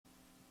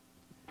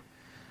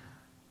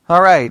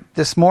All right,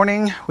 this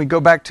morning we go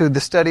back to the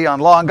study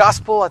on law and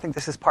gospel. I think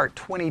this is part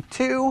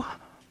 22.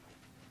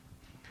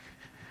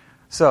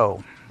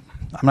 So,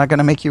 I'm not going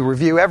to make you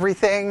review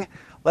everything.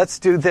 Let's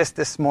do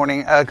this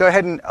morning. Go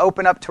ahead and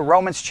open up to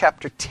Romans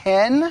chapter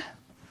 10.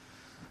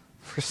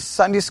 For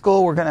Sunday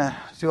school, we're going to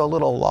do a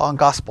little law and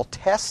gospel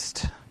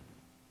test.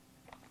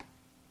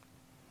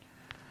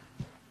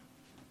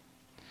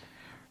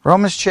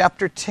 Romans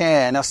chapter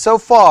 10. Now, so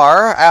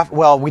far,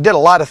 we did a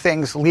lot of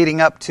things leading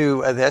up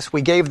to this.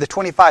 We gave the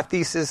 25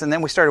 theses, and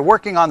then we started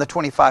working on the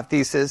 25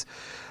 theses.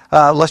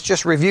 Let's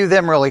just review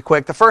them really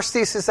quick. The first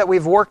thesis that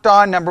we've worked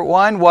on, number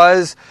one,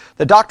 was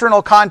the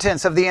doctrinal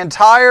contents of the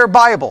entire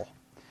Bible.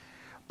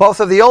 Both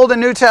of the Old and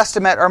New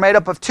Testament are made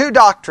up of two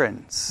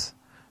doctrines.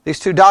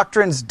 These two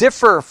doctrines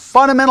differ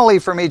fundamentally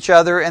from each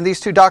other, and these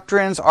two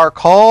doctrines are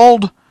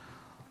called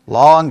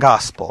law and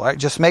gospel. All right?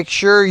 Just make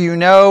sure you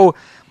know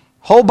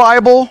whole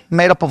Bible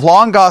made up of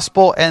law and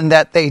gospel, and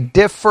that they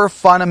differ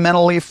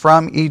fundamentally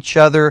from each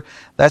other.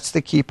 That's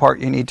the key part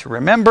you need to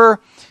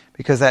remember,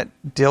 because that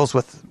deals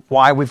with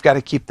why we've got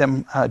to keep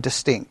them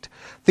distinct.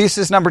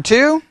 Thesis number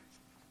two,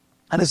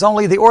 and is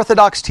only the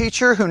Orthodox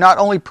teacher who not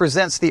only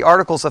presents the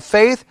articles of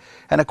faith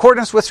in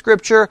accordance with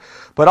Scripture,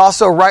 but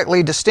also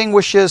rightly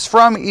distinguishes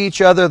from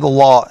each other the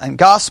law and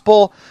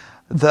gospel.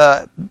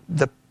 The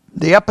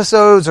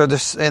episodes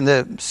and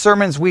the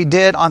sermons we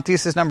did on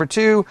thesis number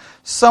two,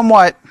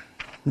 somewhat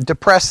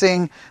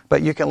depressing,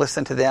 but you can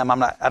listen to them. I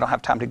don't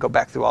have time to go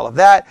back through all of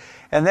that.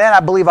 And then I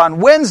believe on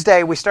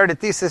Wednesday we started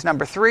thesis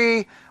number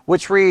 3,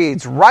 which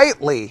reads,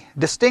 rightly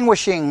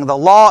distinguishing the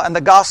law and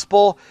the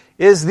gospel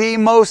is the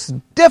most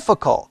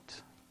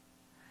difficult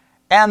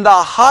and the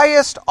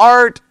highest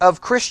art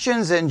of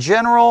Christians in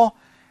general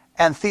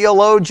and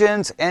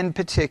theologians in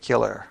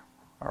particular.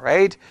 All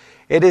right?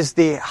 It is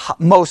the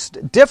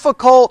most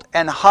difficult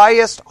and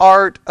highest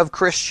art of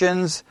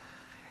Christians,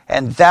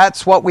 and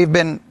that's what we've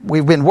been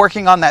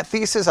working on, that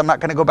thesis. I'm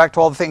not going to go back to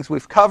all the things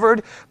we've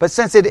covered, but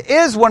since it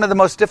is one of the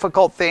most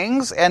difficult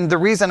things, and the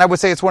reason I would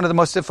say it's one of the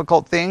most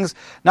difficult things,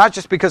 not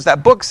just because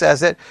that book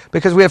says it,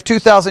 because we have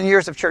 2,000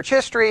 years of church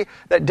history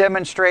that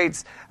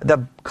demonstrates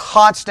the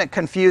constant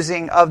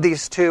confusing of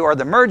these two, or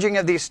the merging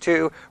of these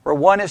two, where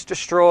one is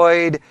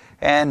destroyed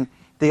and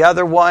the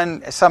other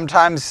one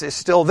sometimes is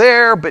still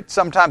there, but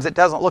sometimes it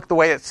doesn't look the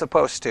way it's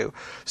supposed to.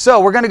 So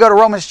we're going to go to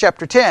Romans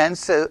chapter 10,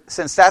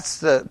 since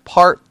that's the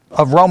part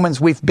of Romans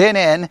we've been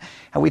in,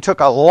 and we took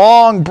a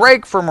long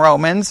break from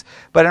Romans,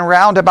 but in a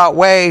roundabout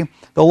way,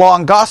 the Law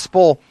and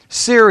Gospel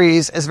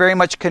series is very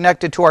much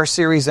connected to our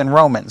series in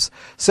Romans.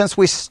 Since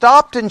we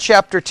stopped in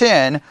chapter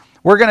 10,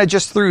 we're going to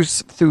just through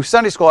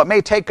Sunday school, it may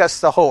take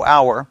us the whole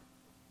hour,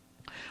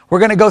 we're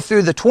going to go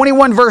through the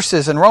 21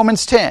 verses in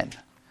Romans 10.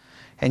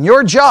 And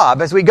your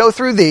job, as we go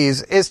through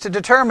these, is to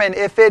determine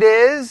if it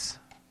is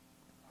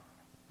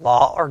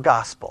law or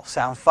gospel.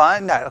 Sound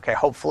fun? Okay,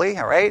 hopefully,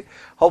 all right?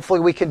 Hopefully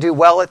we can do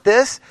well at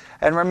this.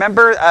 And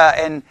remember,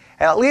 and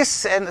at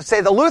least, and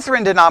say the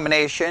Lutheran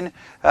denomination,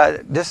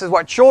 this is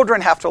what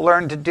children have to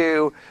learn to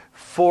do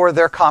for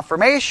their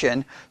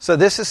confirmation. So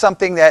this is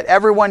something that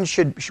everyone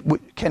we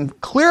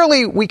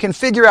can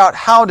figure out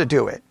how to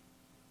do it.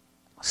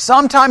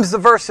 Sometimes the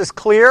verse is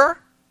clear,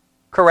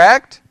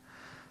 correct?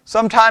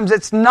 Sometimes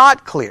it's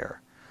not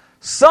clear.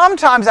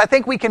 Sometimes, I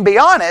think we can be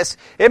honest,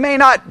 it may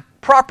not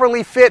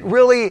properly fit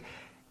really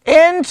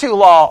into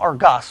law or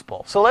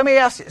gospel. So let me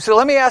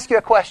ask you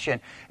a question.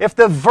 If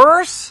the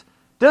verse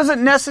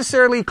doesn't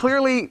necessarily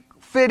clearly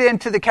fit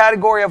into the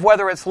category of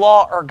whether it's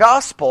law or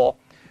gospel,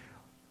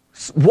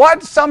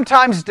 what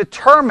sometimes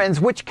determines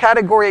which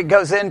category it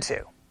goes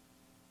into?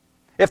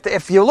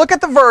 If you look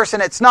at the verse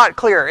and it's not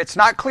clear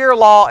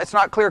law, it's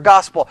not clear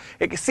gospel,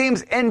 it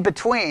seems in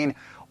between,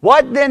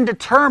 what then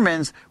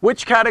determines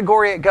which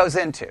category it goes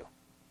into?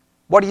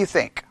 What do you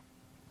think?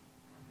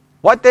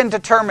 What then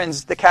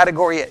determines the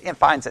category it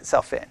finds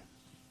itself in?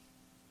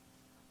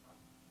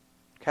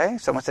 Okay,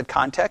 someone said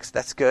context.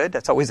 That's good.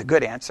 That's always a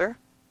good answer.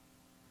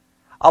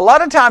 A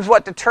lot of times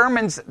what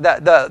determines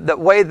the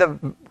way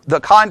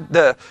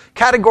the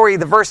category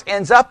the verse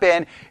ends up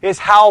in is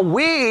how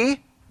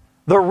we,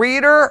 the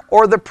reader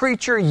or the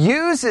preacher,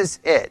 uses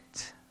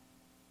it.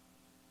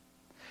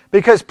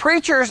 Because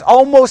preachers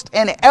almost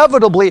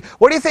inevitably,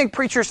 what do you think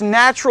preachers'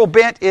 natural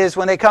bent is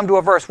when they come to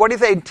a verse? What do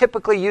they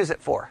typically use it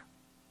for?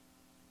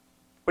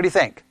 What do you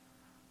think?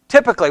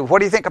 Typically, what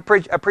do you think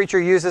a preacher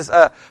uses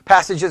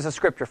passages of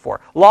Scripture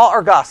for? Law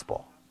or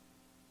gospel?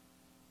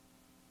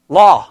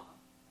 Law.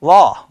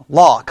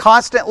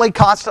 Constantly.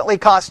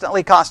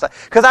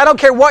 Because I don't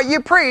care what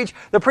you preach,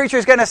 the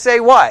preacher's going to say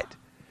what?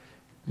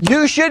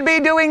 You should be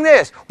doing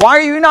this. Why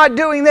are you not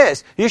doing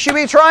this? You should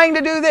be trying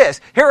to do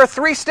this. Here are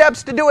 3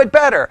 steps to do it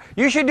better.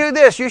 You should do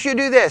this. You should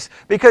do this.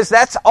 Because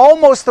that's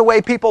almost the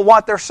way people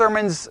want their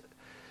sermons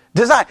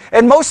designed.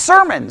 And most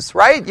sermons,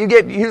 right? You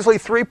get usually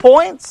 3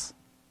 points.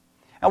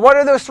 And what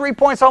are those 3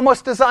 points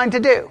almost designed to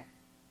do?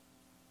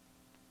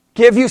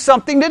 Give you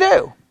something to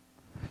do.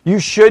 You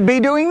should be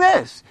doing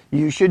this.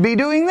 You should be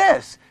doing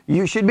this.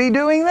 You should be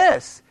doing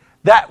this.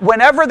 That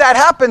whenever that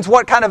happens,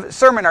 what kind of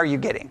sermon are you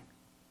getting?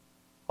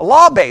 a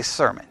law-based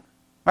sermon,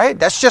 right?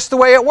 That's just the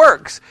way it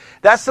works.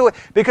 That's the way,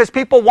 because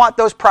people want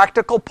those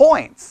practical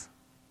points,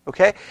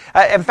 okay?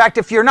 In fact,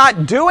 if you're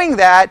not doing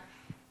that,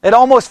 it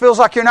almost feels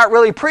like you're not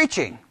really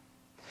preaching.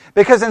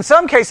 Because in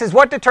some cases,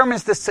 what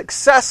determines the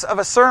success of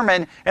a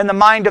sermon in the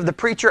mind of the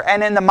preacher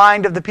and in the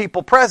mind of the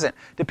people present?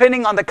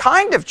 Depending on the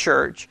kind of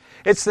church,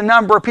 it's the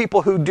number of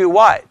people who do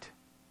what?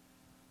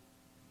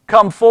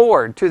 Come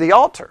forward to the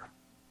altar.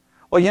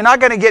 Well, you're not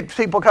going to get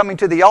people coming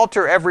to the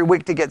altar every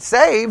week to get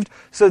saved,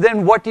 so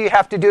then what do you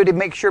have to do to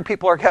make sure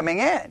people are coming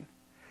in?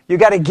 You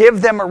got to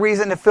give them a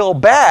reason to feel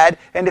bad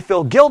and to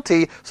feel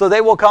guilty, so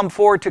they will come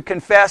forward to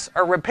confess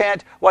or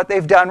repent what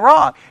they've done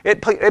wrong.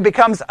 It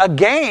becomes a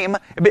game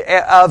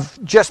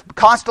of just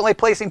constantly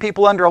placing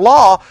people under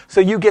law, so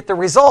you get the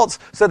results,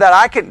 so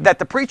that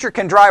the preacher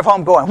can drive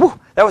home going, "Whew,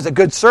 that was a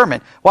good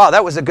sermon. Wow,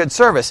 that was a good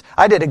service.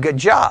 I did a good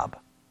job."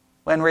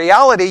 When in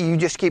reality, you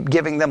just keep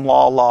giving them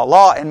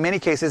law, in many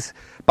cases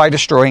by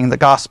destroying the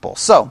gospel.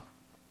 So,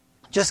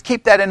 just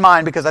keep that in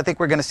mind, because I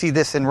think we're going to see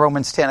this in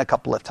Romans 10 a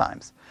couple of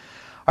times.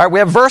 All right, we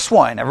have verse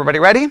 1. Everybody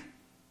ready?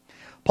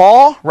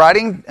 Paul,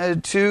 writing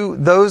to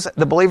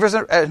the believers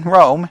in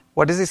Rome,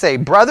 what does he say?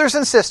 Brothers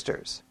and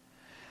sisters,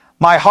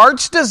 my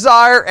heart's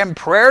desire and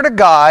prayer to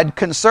God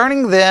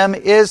concerning them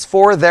is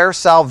for their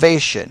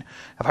salvation.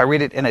 If I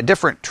read it in a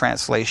different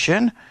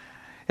translation,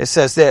 it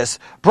says this: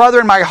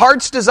 Brethren, my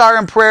heart's desire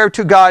and prayer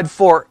to God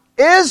for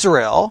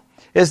Israel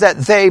is that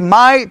they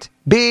might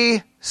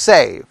be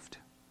saved.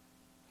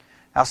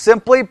 Now,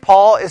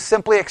 Paul is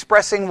simply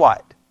expressing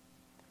what?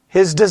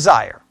 His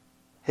desire.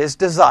 His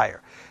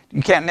desire.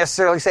 You can't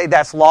necessarily say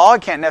that's law. You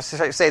can't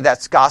necessarily say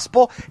that's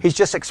gospel. He's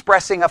just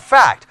expressing a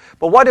fact.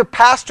 But what do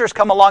pastors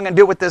come along and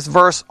do with this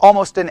verse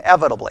almost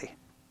inevitably?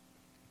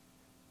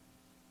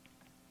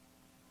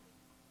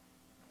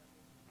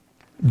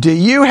 Do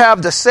you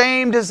have the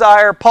same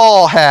desire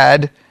Paul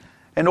had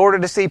in order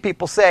to see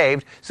people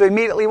saved? So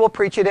immediately we'll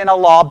preach it in a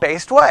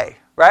law-based way,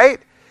 right?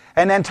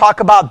 And then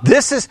talk about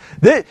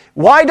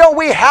why don't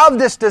we have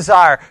this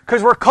desire?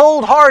 Because we're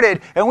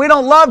cold-hearted and we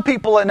don't love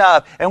people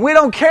enough and we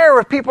don't care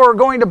if people are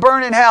going to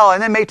burn in hell.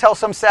 And then may tell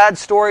some sad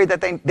story that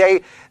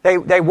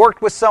they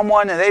worked with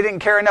someone and they didn't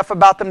care enough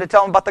about them to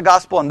tell them about the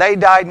gospel and they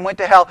died and went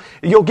to hell.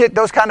 You'll get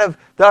these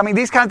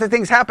kinds of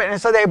things happen. And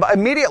so they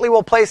immediately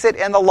will place it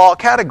in the law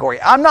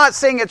category. I'm not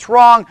saying it's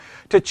wrong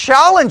to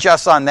challenge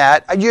us on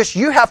that.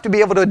 You have to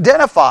be able to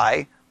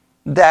identify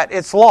that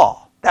it's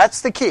law. That's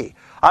the key.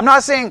 I'm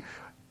not saying,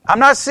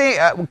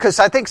 because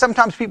I think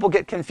sometimes people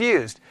get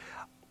confused.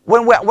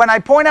 When I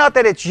point out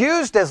that it's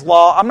used as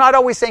law, I'm not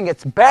always saying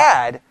it's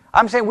bad.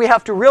 I'm saying we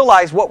have to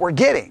realize what we're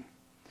getting.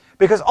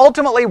 Because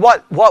ultimately,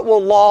 what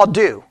will law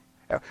do?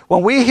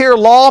 When we hear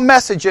law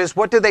messages,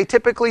 what do they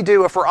typically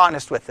do if we're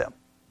honest with them?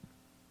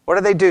 What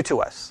do they do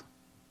to us?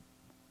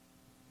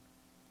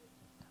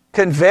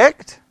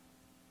 Convict.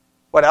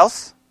 What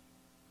else?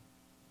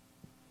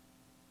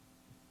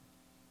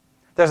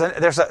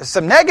 There's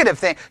some negative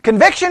thing.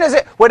 Conviction is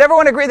it. Would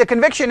everyone agree that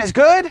conviction is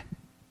good?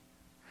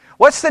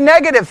 What's the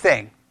negative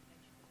thing?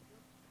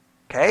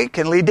 Okay,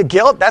 can lead to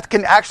guilt. That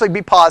can actually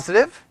be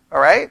positive. All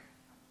right.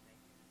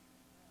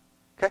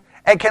 Okay,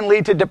 and can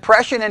lead to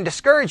depression and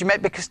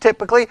discouragement, because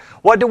typically,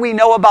 what do we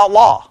know about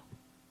law?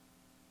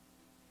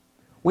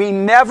 We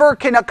never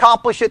can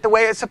accomplish it the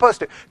way it's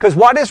supposed to. Because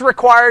what is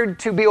required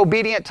to be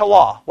obedient to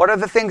law? What are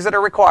the things that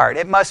are required?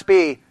 It must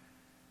be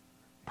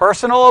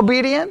personal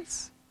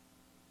obedience,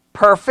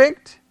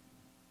 perfect,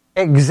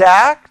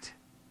 exact,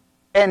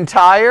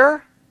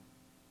 entire,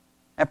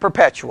 and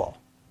perpetual.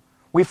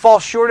 We fall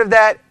short of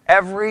that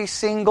every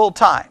single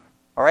time.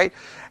 All right?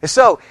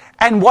 So,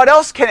 and what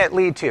else can it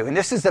lead to? And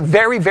this is the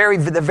very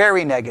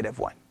negative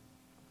one.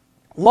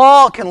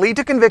 Law can lead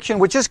to conviction,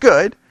 which is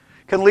good.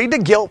 Can lead to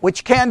guilt,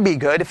 which can be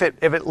good if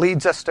it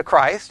leads us to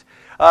Christ.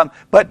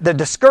 But the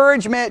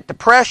discouragement,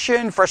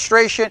 depression,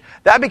 frustration,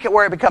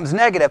 where it becomes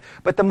negative.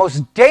 But the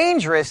most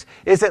dangerous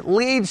is it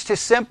leads to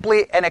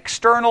simply an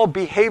external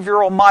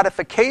behavioral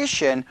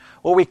modification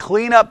where we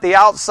clean up the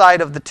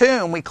outside of the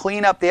tomb, we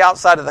clean up the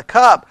outside of the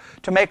cup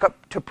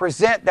to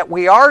present that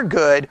we are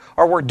good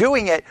or we're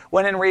doing it,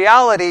 when in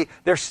reality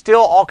there's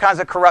still all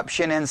kinds of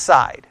corruption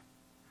inside.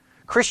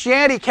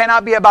 Christianity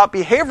cannot be about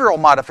behavioral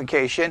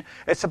modification.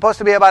 It's supposed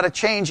to be about a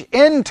change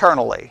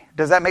internally.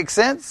 Does that make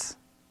sense?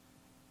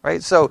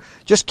 Right? So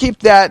just keep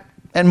that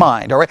in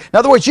mind. All right. In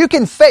other words,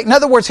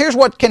 here's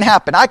what can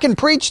happen. I can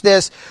preach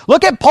this.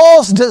 Look at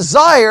Paul's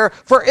desire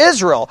for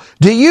Israel.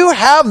 Do you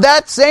have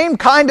that same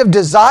kind of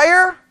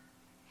desire?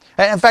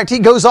 And in fact, he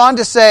goes on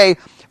to say,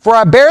 for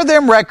I bear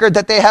them record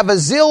that they have a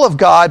zeal of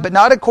God, but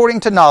not according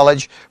to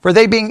knowledge. For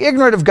they, being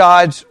ignorant of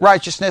God's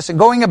righteousness and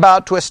going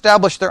about to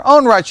establish their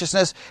own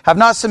righteousness, have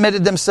not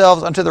submitted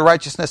themselves unto the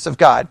righteousness of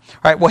God.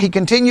 All right. Well, he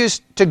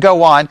continues to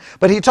go on,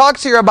 but he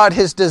talks here about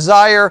his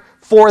desire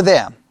for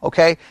them.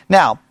 Okay.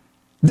 Now,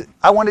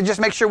 I want to just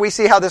make sure we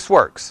see how this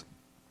works.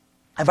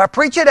 If I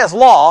preach it as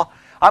law,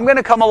 I'm going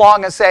to come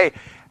along and say,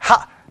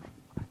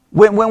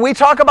 when we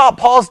talk about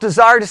Paul's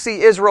desire to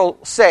see Israel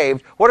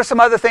saved, what are some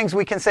other things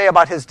we can say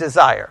about his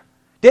desire?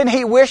 Didn't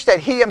he wish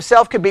that he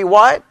himself could be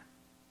what?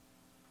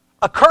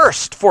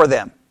 Accursed for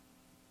them.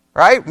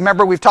 Right?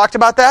 Remember we've talked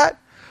about that?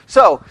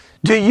 So,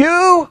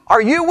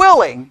 are you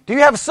willing, do you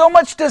have so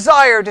much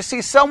desire to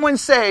see someone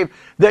saved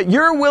that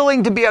you're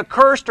willing to be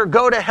accursed or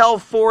go to hell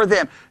for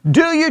them?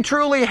 Do you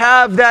truly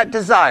have that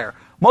desire?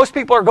 Most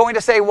people are going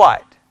to say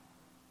what?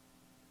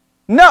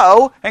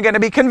 No, and going to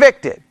be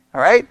convicted.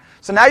 All right?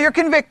 So now you're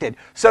convicted.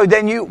 So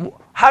then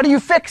how do you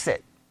fix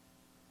it?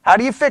 How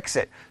do you fix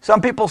it?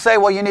 Some people say,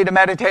 well, you need to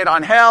meditate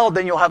on hell,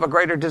 then you'll have a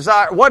greater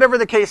desire. Whatever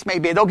the case may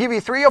be. They'll give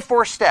you 3 or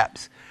 4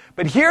 steps.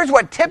 But here's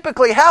what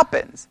typically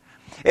happens.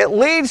 It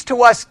leads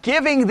to us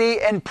giving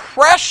the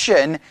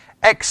impression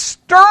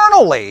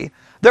externally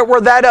that we're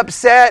that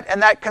upset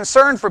and that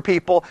concerned for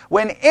people,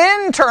 when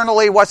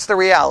internally, what's the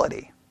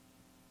reality?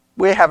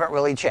 We haven't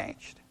really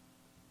changed.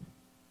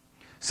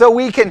 So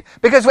we can,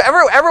 because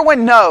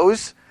everyone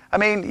knows, I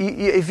mean,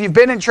 if you've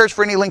been in church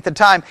for any length of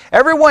time,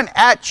 everyone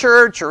at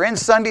church or in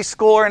Sunday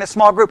school or in a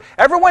small group,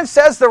 everyone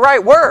says the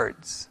right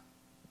words.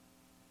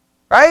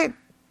 Right?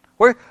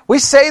 We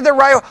say the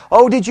right,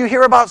 oh, did you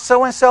hear about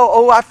so-and-so?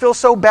 Oh, I feel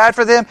so bad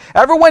for them.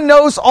 Everyone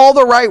knows all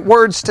the right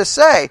words to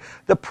say.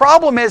 The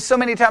problem is so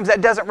many times that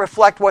doesn't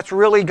reflect what's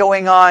really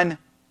going on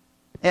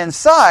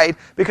inside,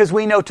 because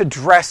we know to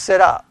dress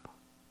it up.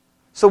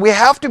 So we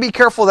have to be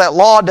careful that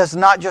law does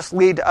not just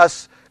lead to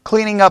us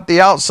cleaning up the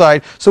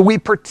outside. So we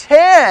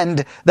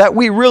pretend that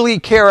we really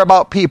care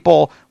about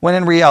people when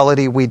in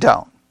reality we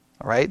don't.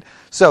 All right?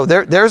 So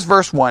there's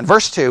verse 1.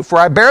 Verse 2, for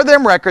I bear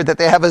them record that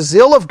they have a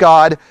zeal of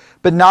God,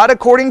 but not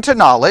according to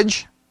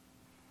knowledge.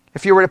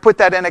 If you were to put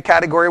that in a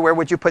category, where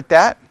would you put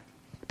that?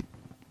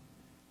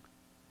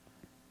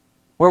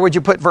 Where would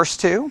you put verse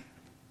 2?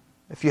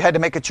 If you had to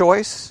make a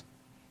choice?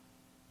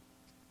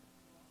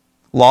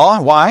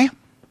 Law. Why?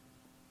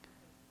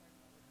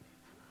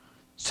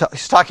 So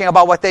he's talking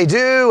about what they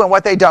do and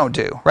what they don't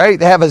do, right?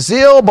 They have a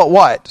zeal, but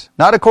what?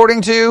 Not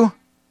according to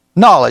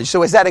knowledge.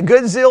 So is that a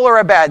good zeal or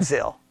a bad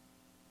zeal?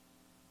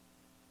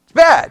 It's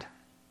bad,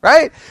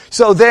 right?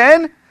 So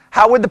then,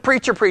 how would the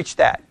preacher preach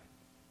that?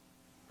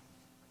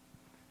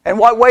 In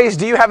what ways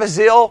do you have a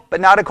zeal,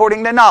 but not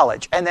according to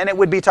knowledge? And then it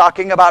would be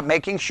talking about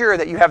making sure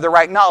that you have the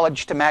right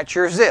knowledge to match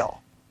your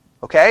zeal.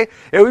 Okay?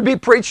 It would be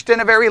preached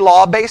in a very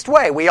law-based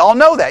way. We all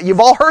know that.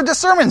 You've all heard the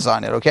sermons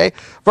on it, okay?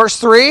 Verse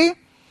 3,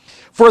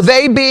 for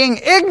they being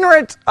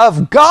ignorant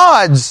of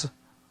God's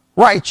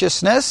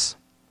righteousness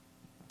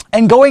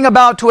and going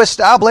about to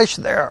establish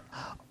their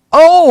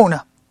own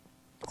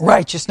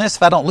righteousness,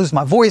 if I don't lose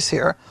my voice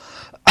here,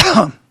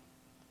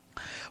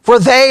 For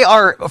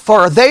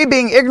they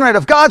being ignorant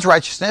of God's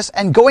righteousness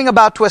and going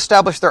about to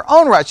establish their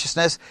own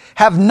righteousness,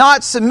 have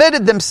not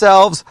submitted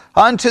themselves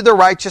unto the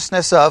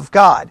righteousness of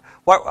God.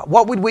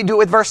 What would we do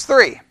with verse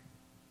 3?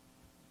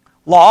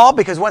 Law,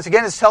 because once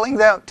again it's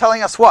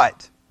telling us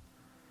what?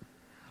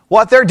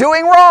 What they're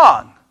doing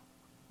wrong.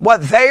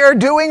 What they are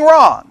doing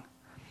wrong.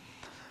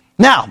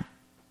 Now,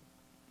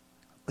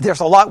 there's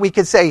a lot we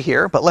could say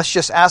here, but let's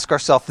just ask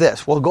ourselves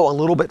this. We'll go a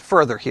little bit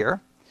further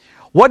here.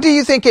 What do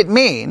you think it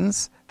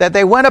means that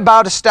they went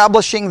about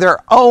establishing their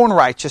own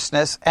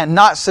righteousness and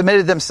not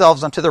submitted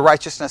themselves unto the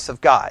righteousness of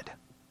God?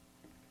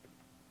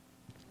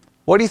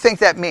 What do you think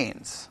that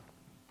means?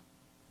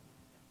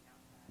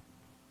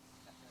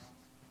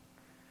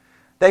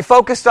 They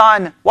focused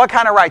on what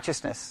kind of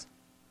righteousness?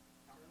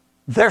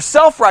 Their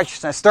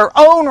self-righteousness, their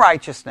own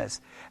righteousness.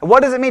 And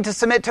what does it mean to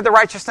submit to the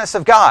righteousness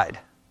of God?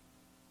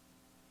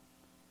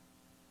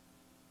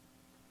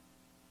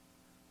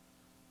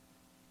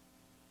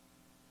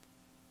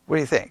 What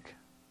do you think?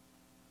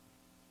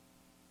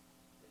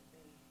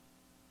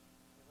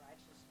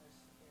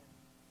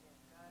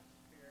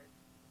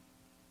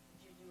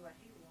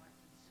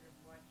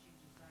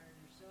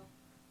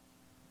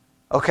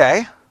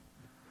 Okay.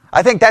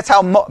 I think that's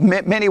how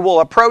many will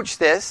approach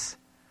this.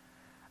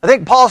 I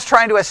think Paul's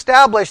trying to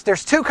establish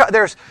there's two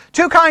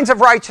kinds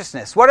of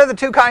righteousness. What are the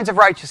 2 kinds of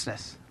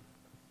righteousness?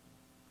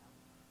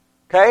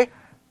 Okay?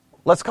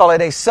 Let's call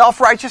it a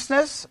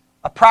self-righteousness,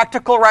 a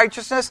practical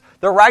righteousness,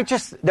 the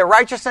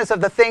righteousness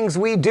of the things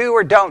we do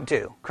or don't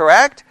do.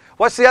 Correct?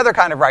 What's the other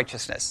kind of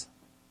righteousness?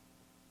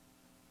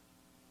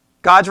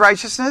 God's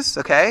righteousness,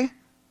 okay?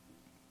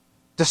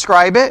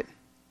 Describe it.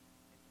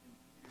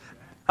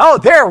 Oh,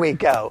 there we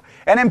go.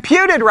 An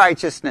imputed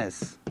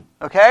righteousness.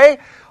 Okay?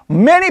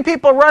 Many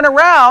people run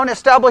around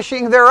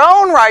establishing their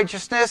own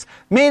righteousness,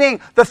 meaning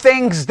the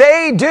things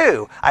they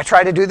do. I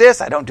try to do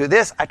this, I don't do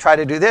this. I try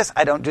to do this,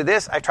 I don't do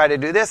this. I try to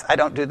do this, I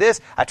don't do this.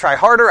 I try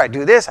harder, I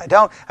do this, I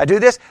don't. I do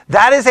this.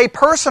 That is a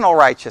personal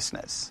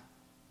righteousness.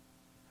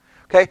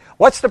 Okay?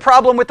 What's the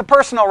problem with the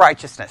personal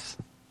righteousness?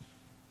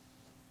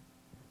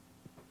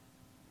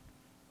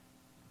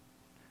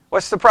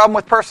 What's the problem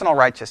with personal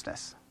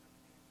righteousness?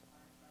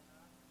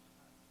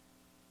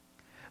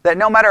 That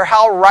no matter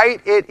how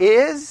right it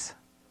is,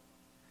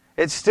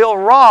 it's still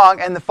wrong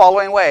in the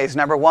following ways.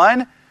 Number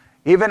 1,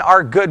 even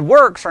our good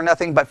works are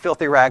nothing but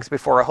filthy rags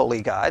before a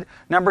holy God.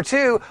 Number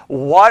 2,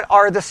 what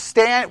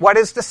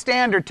is the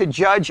standard to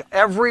judge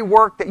every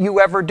work that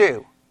you ever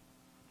do?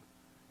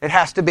 It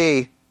has to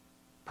be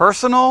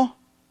personal,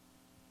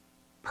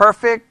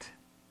 perfect,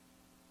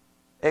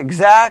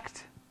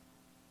 exact,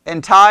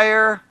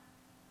 entire,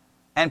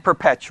 and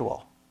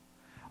perpetual.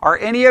 Are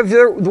any of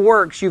the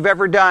works you've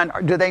ever done,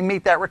 do they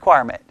meet that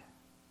requirement?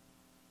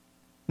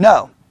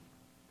 No.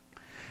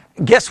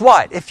 Guess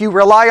what? If you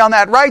rely on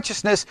that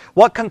righteousness,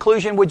 what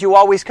conclusion would you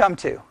always come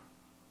to?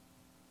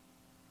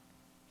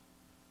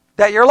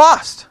 That you're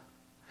lost.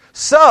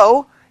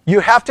 So, you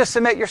have to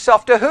submit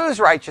yourself to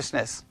whose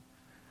righteousness?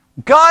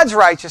 God's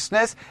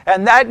righteousness,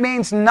 and that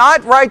means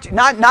not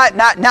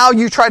now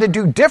you try to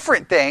do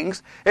different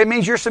things. It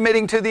means you're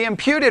submitting to the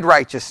imputed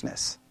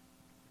righteousness.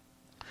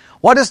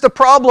 What is the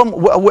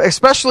problem?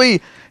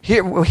 Especially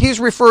here, he's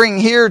referring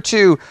here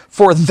to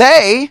for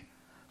they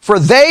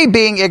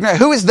being ignorant.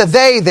 Who is the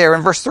they there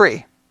in verse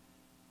 3?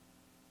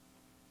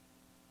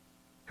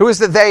 Who is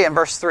the they in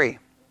verse 3?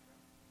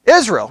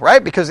 Israel,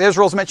 right? Because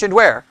Israel's mentioned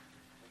where?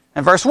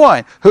 In verse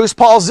 1. Who's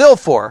Paul's zeal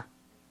for?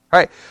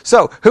 Right.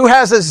 So, who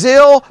has a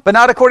zeal but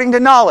not according to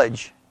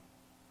knowledge?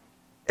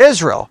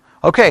 Israel.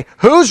 Okay,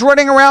 who's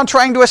running around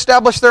trying to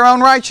establish their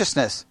own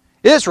righteousness?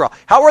 Israel.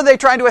 How are they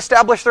trying to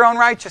establish their own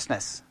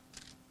righteousness?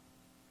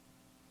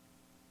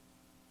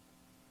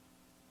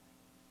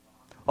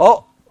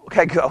 Oh,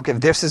 okay,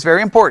 this is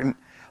very important.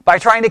 By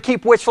trying to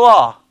keep which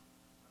law?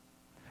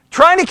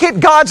 Trying to keep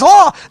God's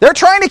law. They're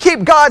trying to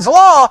keep God's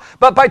law,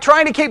 but by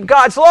trying to keep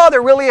God's law,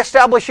 they're really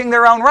establishing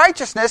their own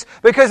righteousness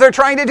because they're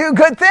trying to do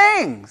good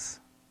things.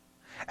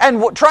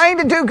 And trying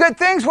to do good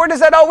things, where does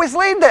that always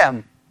lead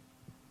them?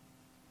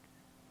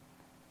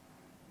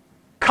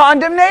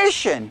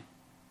 Condemnation.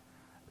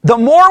 The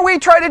more we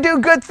try to do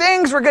good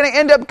things, we're going to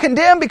end up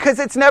condemned because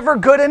it's never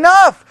good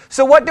enough.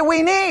 So what do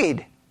we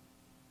need?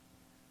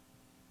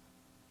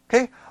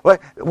 Okay.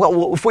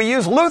 Well, if we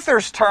use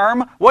Luther's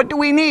term, what do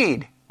we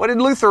need? What did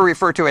Luther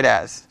refer to it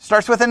as?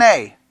 Starts with an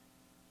A.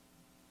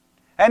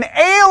 An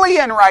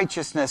alien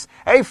righteousness,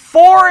 a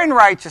foreign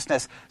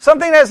righteousness,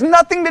 something that has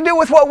nothing to do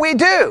with what we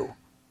do.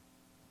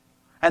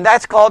 And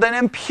that's called an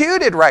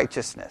imputed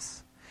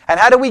righteousness. And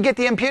how do we get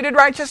the imputed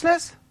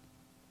righteousness?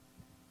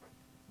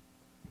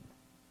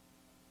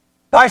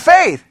 By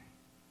faith.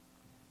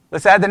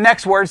 Let's add the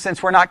next word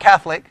since we're not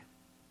Catholic.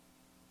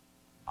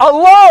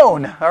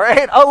 Alone, all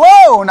right?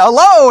 Alone.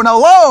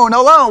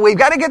 We've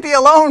got to get the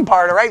alone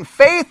part, all right?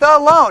 Faith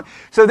alone.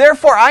 So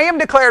therefore, I am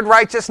declared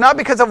righteous not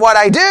because of what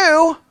I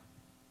do,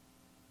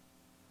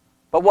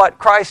 but what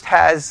Christ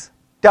has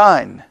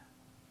done.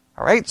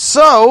 All right?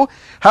 So,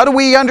 how do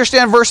we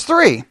understand verse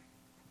 3?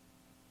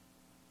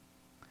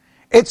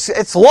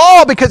 It's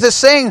law because it's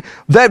saying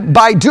that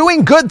by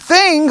doing good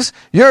things,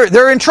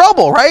 they're in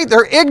trouble, right?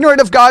 They're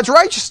ignorant of God's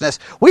righteousness.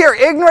 We are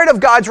ignorant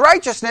of God's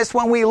righteousness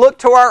when we look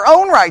to our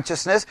own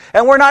righteousness,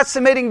 and we're not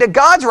submitting to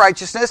God's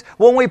righteousness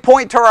when we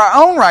point to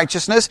our own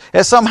righteousness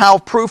as somehow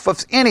proof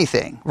of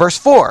anything. Verse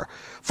 4.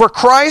 For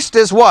Christ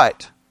is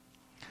what?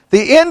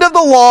 The end of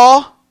the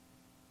law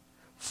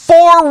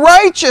for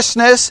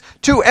righteousness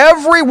to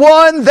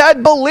everyone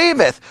that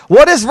believeth.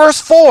 What is verse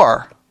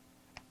 4?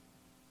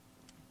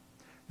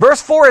 Verse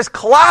 4 is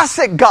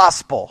classic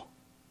gospel.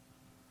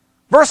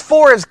 Verse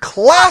 4 is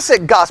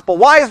classic gospel.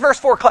 Why is verse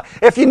 4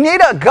 if you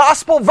need a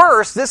gospel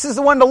verse, this is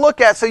the one to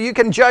look at so you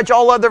can judge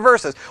all other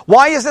verses.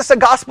 Why is this a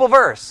gospel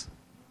verse?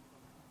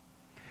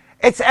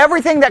 It's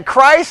everything that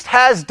Christ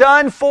has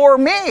done for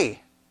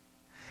me.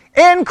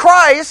 In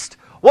Christ,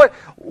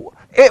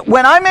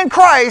 when I'm in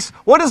Christ,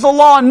 what does the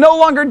law no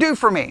longer do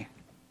for me?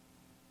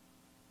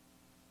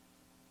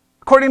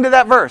 According to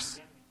that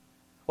verse.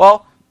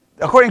 Well,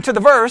 according to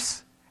the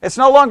verse, it's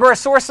no longer a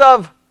source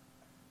of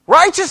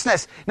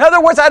righteousness. In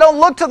other words, I don't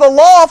look to the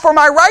law for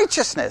my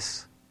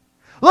righteousness.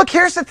 Look,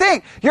 here's the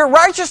thing. Your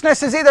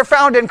righteousness is either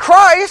found in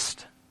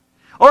Christ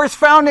or it's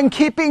found in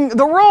keeping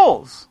the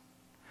rules.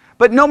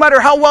 But no matter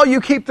how well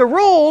you keep the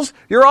rules,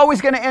 you're always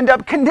going to end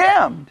up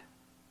condemned.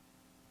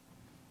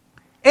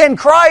 In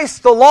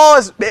Christ, the law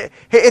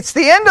it's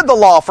the end of the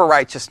law for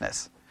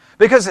righteousness.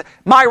 Because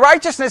my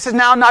righteousness is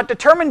now not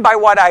determined by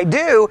what I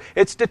do,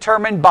 it's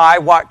determined by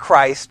what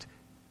Christ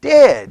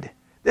did.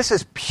 This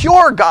is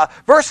pure God.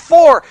 Verse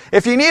 4,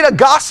 if you need a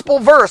gospel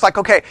verse, like,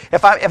 okay,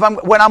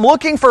 when I'm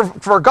looking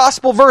for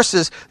gospel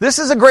verses, this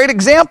is a great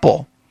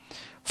example.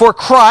 For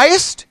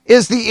Christ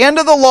is the end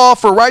of the law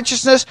for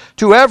righteousness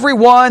to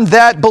everyone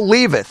that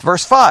believeth.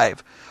 Verse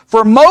 5,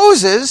 for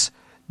Moses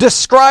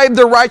described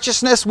the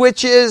righteousness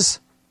which is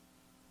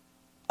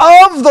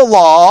of the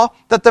law,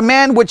 that the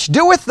man which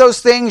doeth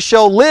those things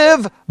shall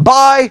live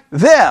by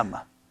them.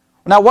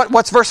 Now,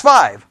 what's verse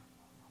 5?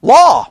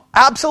 Law,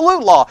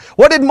 absolute law.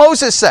 What did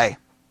Moses say?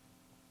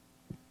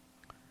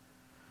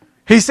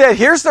 He said,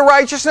 here's the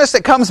righteousness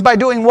that comes by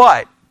doing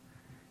what?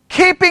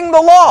 Keeping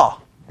the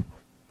law.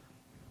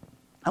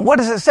 And what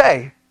does it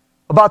say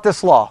about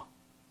this law?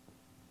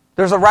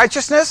 There's a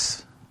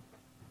righteousness,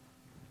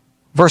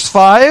 verse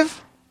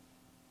 5,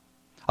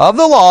 of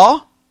the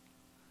law,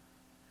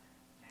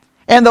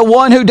 And the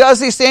one who does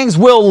these things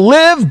will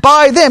live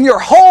by them. Your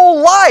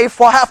whole life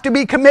will have to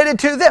be committed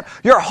to them.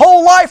 Your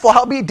whole life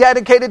will be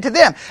dedicated to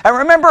them. And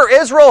remember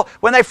Israel,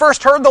 when they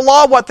first heard the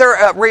law, what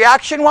their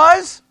reaction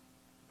was?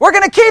 We're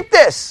going to keep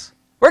this.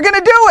 We're going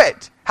to do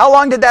it. How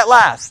long did that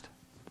last?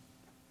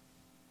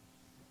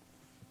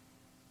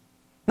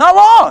 Not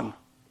long.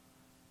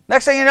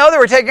 Next thing you know, they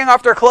were taking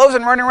off their clothes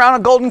and running around a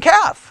golden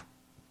calf.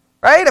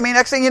 Right? I mean,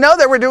 next thing you know,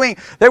 they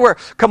were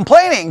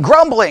complaining,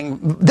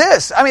 grumbling,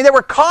 this. I mean, they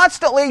were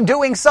constantly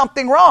doing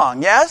something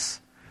wrong,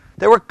 yes?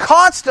 They were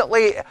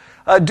constantly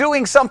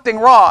doing something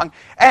wrong.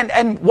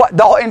 And what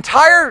the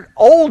entire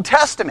Old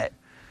Testament,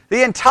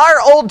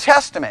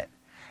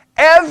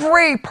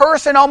 every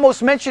person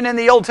almost mentioned in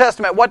the Old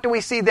Testament, what do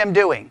we see them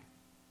doing?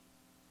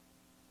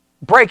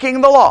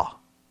 Breaking the law.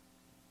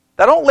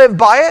 They don't live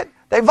by it,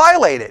 they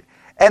violate it.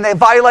 And they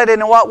violate it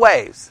in what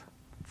ways?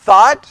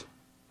 Thought,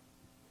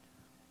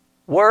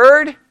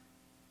 word,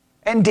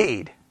 and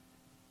deed.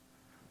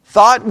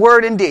 Thought,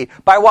 word, and deed.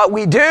 By what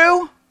we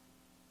do,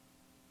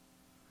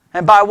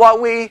 and by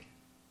what we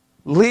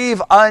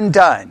leave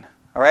undone.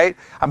 All right?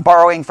 I'm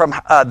borrowing from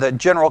the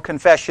general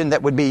confession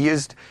that would be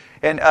used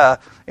in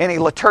any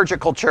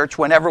liturgical church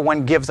when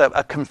everyone gives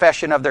a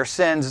confession of their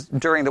sins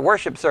during the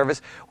worship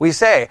service. We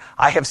say,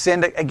 I have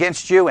sinned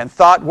against you in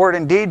thought, word,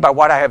 and deed by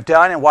what I have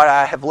done and what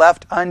I have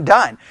left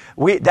undone.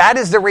 That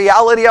is the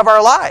reality of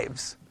our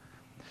lives.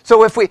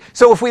 So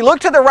if we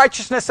look to the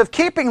righteousness of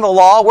keeping the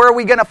law, where are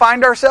we going to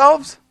find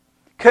ourselves?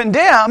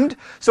 Condemned.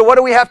 So what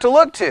do we have to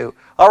look to?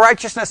 A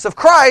righteousness of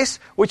Christ,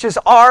 which is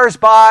ours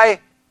by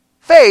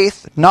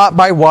faith, not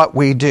by what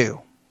we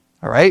do.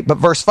 All right, but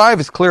verse 5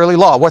 is clearly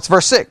law. What's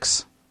verse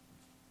 6?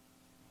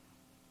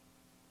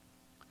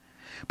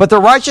 But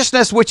the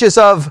righteousness which is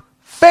of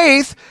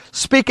faith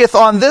speaketh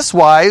on this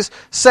wise,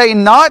 say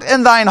not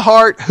in thine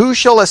heart, who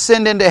shall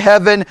ascend into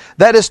heaven,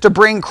 that is to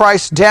bring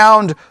Christ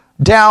down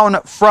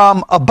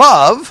from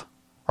above.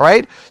 All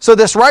right, so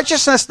this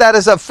righteousness that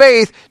is of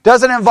faith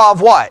doesn't involve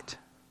what?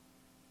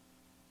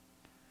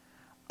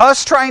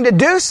 Us trying to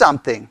do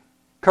something,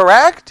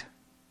 correct?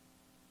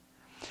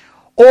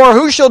 Or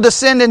who shall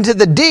descend into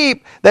the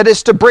deep, that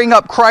is to bring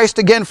up Christ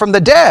again from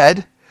the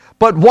dead?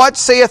 But what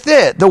saith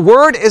it? The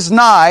word is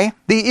nigh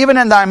thee, even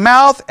in thy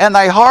mouth and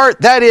thy heart,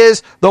 that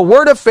is the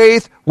word of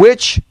faith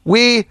which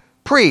we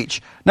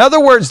preach. In other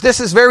words, this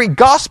is very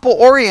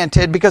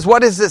gospel-oriented, because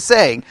what is it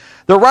saying?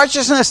 The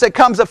righteousness that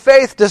comes of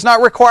faith does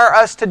not require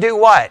us to do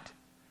what?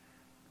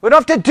 We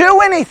don't have to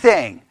do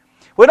anything.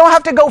 We don't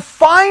have to go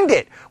find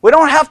it. We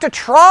don't have to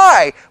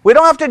try. We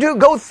don't have to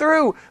go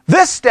through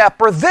this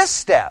step or this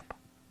step.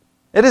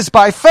 It is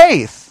by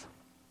faith.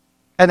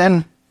 And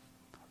then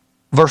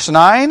verse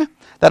 9,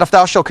 that if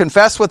thou shalt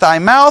confess with thy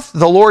mouth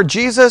the Lord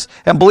Jesus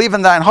and believe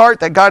in thine heart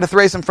that God hath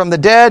raised him from the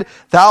dead,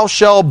 thou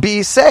shalt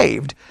be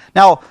saved.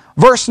 Now,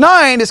 verse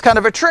 9 is kind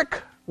of a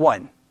trick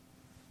one.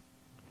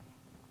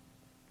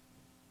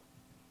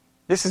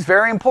 This is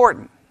very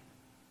important.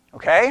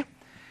 Okay?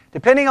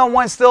 Depending on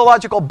one's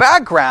theological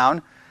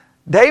background,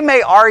 they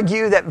may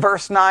argue that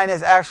verse 9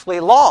 is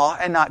actually law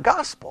and not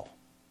gospel.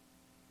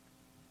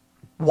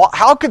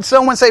 How could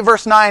someone say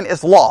verse 9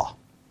 is law?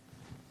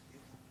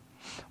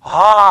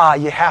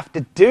 You have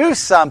to do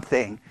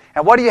something.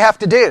 And what do you have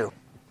to do?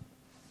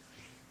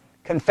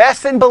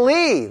 Confess and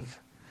believe.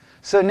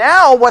 So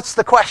now what's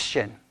the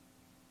question?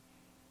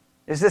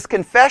 Is this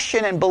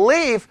confession and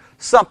belief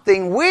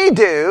something we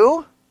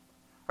do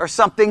or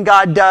something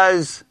God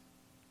does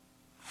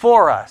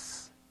for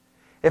us?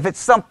 If it's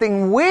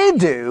something we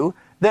do,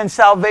 then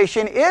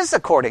salvation is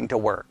according to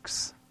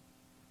works.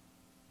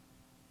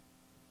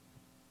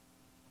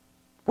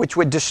 Which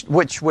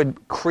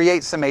would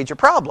create some major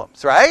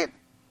problems, right?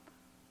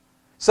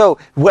 So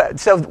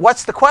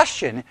what's the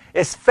question?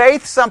 Is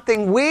faith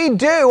something we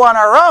do on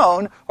our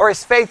own, or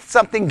is faith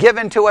something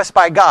given to us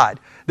by God?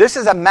 This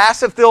is a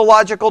massive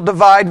theological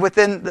divide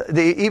within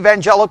the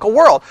evangelical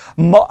world.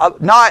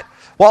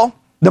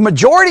 The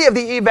majority of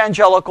the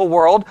evangelical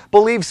world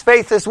believes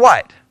faith is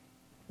what?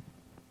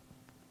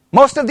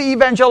 Most of the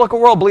evangelical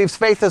world believes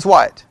faith is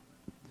what?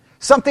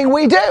 Something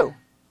we do.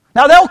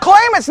 Now, they'll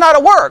claim it's not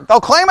a work.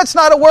 They'll claim it's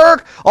not a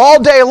work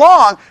all day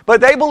long, but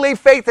they believe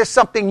faith is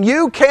something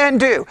you can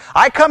do.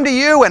 I come to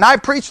you and I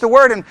preach the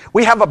word and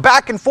we have a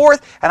back and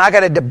forth and I got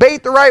to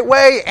debate the right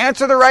way,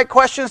 answer the right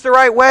questions the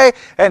right way,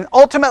 and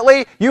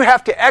ultimately you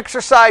have to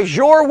exercise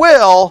your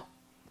will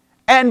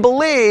and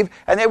believe,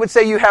 and they would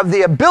say you have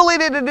the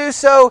ability to do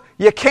so,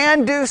 you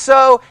can do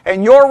so,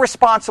 and you're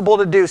responsible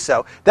to do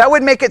so. That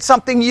would make it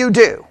something you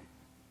do.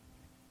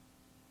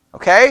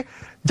 Okay?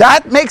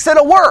 That makes it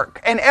a work.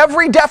 And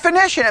every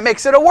definition, it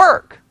makes it a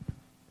work.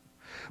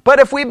 But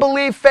if we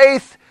believe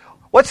faith,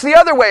 what's the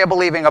other way of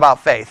believing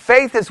about faith?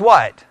 Faith is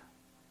what?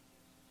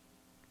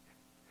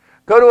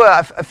 Go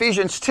to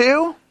Ephesians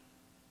 2.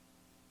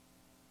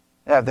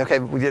 Yeah, okay,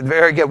 we did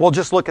very good. We'll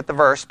just look at the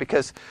verse,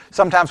 because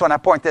sometimes when I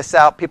point this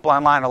out, people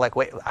online are like,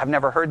 wait, I've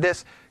never heard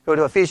this. Go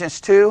to Ephesians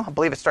 2. I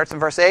believe it starts in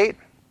verse 8.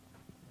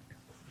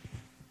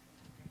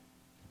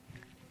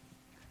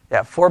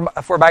 Yeah,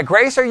 for by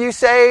grace are you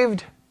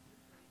saved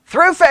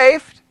through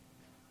faith,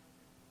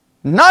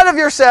 not of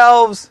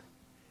yourselves,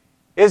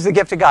 is the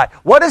gift of God.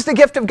 What is the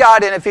gift of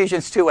God in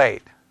Ephesians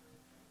 2:8?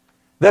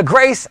 The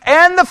grace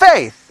and the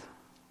faith.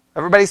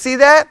 Everybody see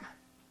that?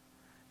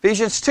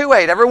 Ephesians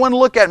 2:8. Everyone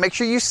look at it. Make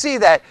sure you see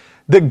that.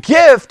 The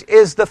gift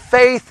is the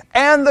faith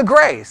and the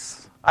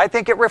grace. I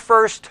think it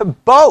refers to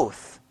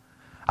both.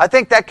 I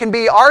think that can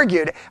be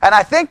argued. And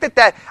I think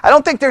that I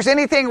don't think there's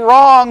anything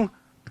wrong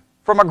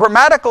from a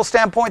grammatical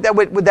standpoint that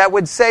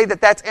would say that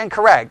that's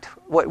incorrect.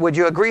 Would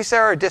you agree,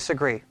 Sarah, or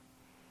disagree?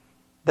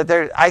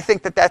 I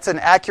think that that's an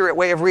accurate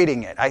way of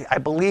reading it. I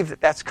believe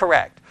that that's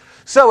correct.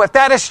 So if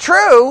that is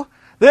true,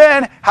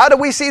 then how do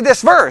we see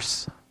this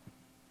verse?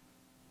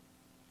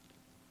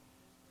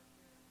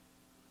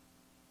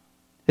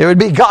 It would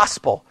be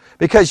gospel.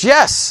 Because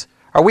yes,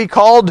 are we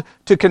called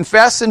to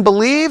confess and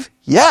believe?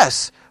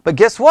 Yes. But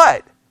guess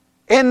what?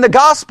 In the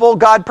gospel,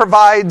 God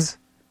provides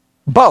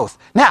both.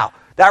 Now,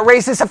 that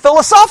raises a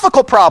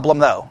philosophical problem,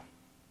 though.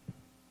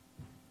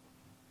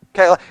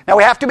 Okay, now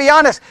we have to be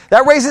honest.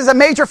 That raises a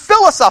major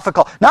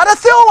philosophical, not a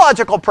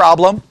theological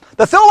problem.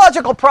 The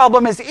theological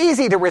problem is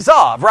easy to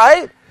resolve,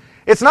 right?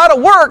 It's not a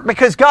work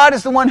because God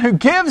is the one who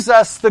gives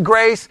us the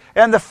grace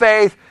and the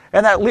faith,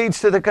 and that leads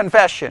to the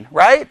confession,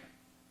 right?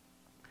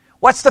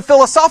 What's the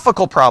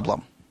philosophical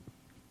problem?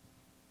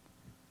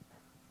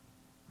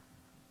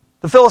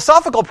 The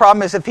philosophical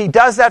problem is if he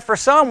does that for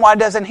some, why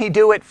doesn't he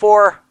do it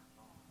for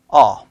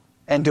all?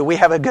 And do we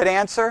have a good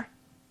answer?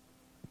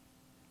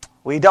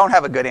 We don't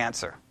have a good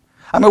answer.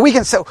 I mean, we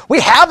can say we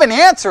have an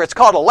answer. It's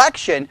called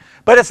election,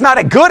 but it's not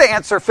a good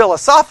answer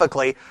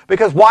philosophically,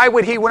 because why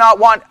would he not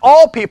want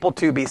all people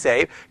to be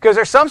saved? Because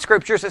there's some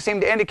scriptures that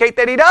seem to indicate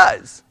that he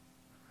does.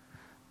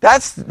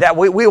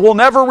 We will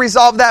never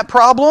resolve that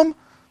problem.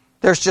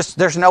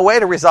 There's no way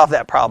to resolve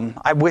that problem.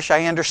 I wish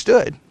I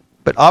understood.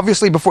 But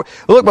obviously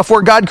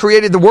before God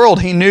created the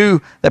world, he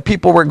knew that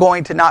people were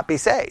going to not be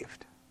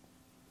saved.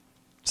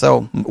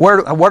 So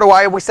where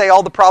do we say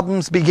all the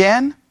problems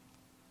begin?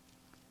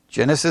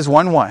 Genesis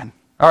 1:1.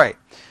 All right.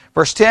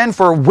 Verse 10,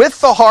 for with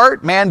the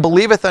heart man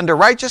believeth unto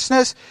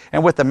righteousness,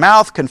 and with the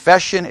mouth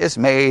confession is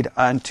made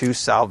unto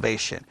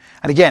salvation.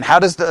 And again, how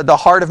does the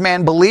heart of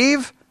man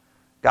believe?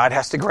 God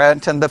has to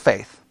grant him the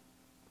faith.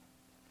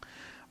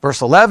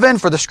 Verse 11,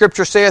 for the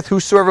scripture saith,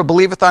 whosoever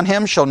believeth on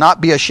him shall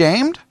not be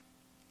ashamed.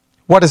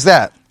 What is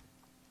that?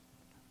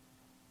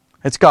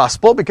 It's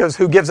gospel, because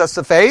who gives us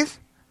the faith?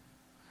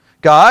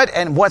 God.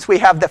 And once we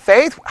have the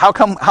faith, how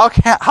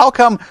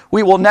come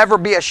we will never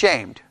be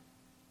ashamed?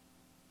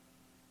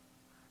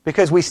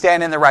 Because we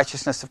stand in the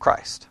righteousness of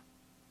Christ.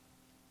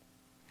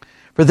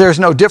 For there is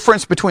no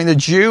difference between the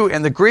Jew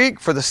and the Greek,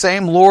 for the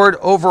same Lord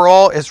over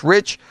all is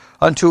rich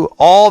unto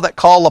all that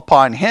call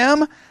upon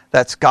him.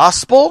 That's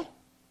gospel,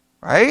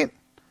 right?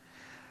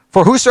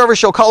 For whosoever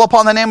shall call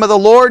upon the name of the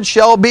Lord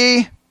shall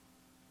be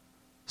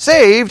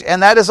saved.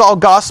 And that is all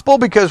gospel,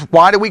 because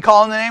why do we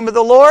call on the name of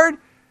the Lord?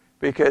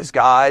 Because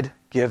God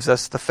gives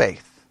us the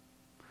faith.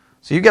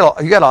 So you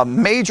got a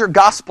major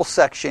gospel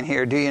section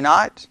here, do you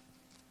not?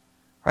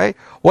 Right?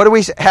 What do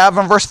we have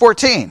in verse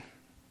 14?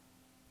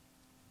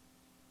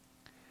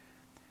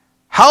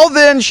 How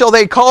then shall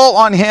they call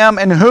on him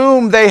in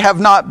whom they have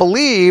not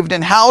believed?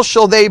 And how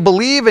shall they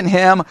believe in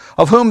him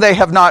of whom they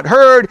have not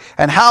heard?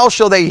 And how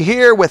shall they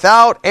hear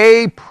without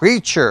a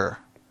preacher?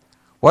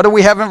 What do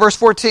we have in verse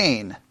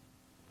 14?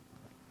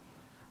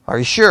 Are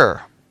you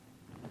sure?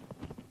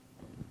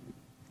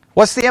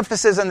 What's the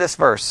emphasis in this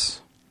verse?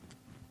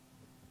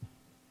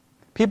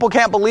 People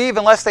can't believe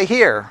unless they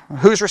hear.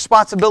 Whose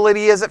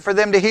responsibility is it for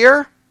them to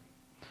hear?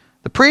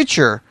 The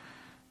preacher.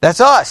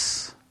 That's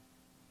us.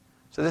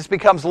 So this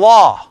becomes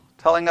law,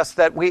 telling us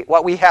that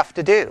what we have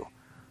to do.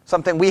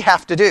 Something we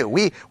have to do.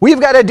 We've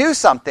got to do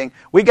something.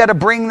 We've got to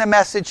bring the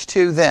message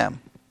to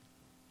them.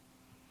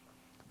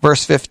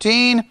 Verse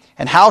 15,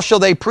 and how shall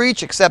they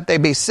preach except they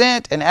be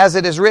sent? And as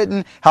it is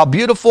written, how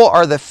beautiful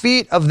are the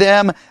feet of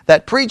them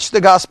that preach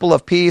the gospel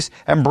of peace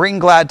and bring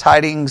glad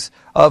tidings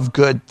of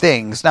good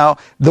things. Now,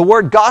 the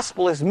word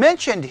gospel is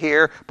mentioned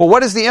here, but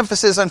what is the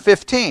emphasis on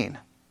 15?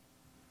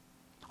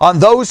 On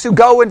those who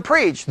go and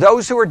preach,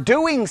 those who are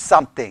doing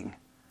something.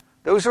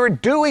 Those who are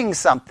doing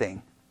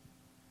something.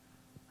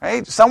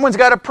 Right? Someone's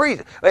got to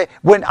preach.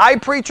 When I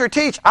preach or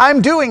teach,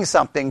 I'm doing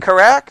something,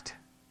 correct?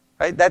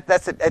 Right?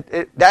 That's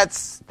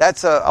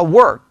a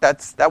work.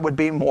 That would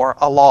be more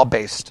a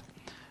law-based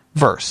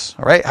verse.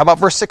 All right? How about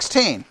verse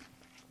 16?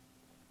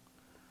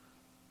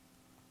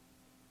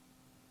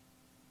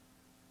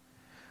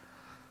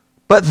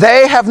 But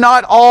they have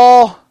not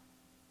all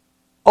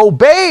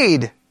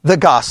obeyed the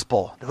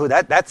gospel.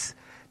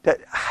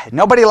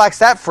 Nobody likes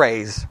that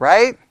phrase,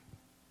 right?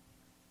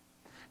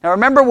 Now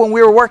remember when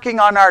we were working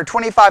on our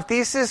 25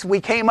 thesis,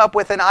 we came up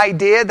with an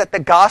idea that the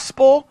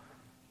gospel,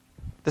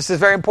 this is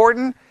very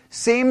important,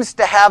 seems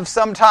to have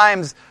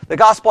sometimes, the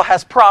gospel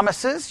has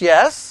promises,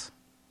 yes,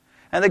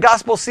 and the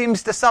gospel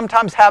seems to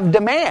sometimes have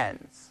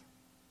demands.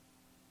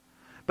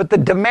 But the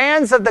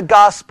demands of the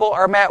gospel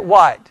are met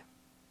what?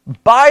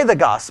 By the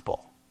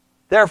gospel.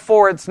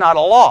 Therefore, it's not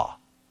a law.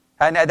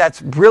 And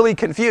that's really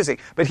confusing.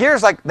 But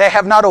here's like, they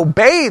have not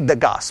obeyed the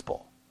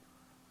gospel.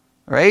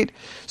 Right?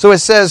 So it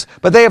says,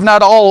 but they have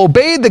not all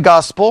obeyed the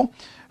gospel.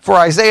 For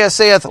Isaiah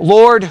saith,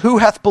 Lord, who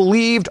hath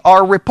believed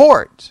our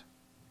report?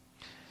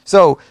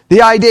 So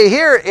the idea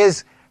here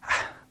is,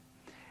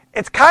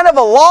 it's kind of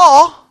a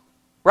law,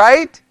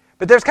 right?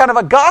 But there's kind of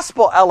a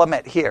gospel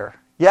element here.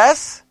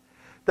 Yes?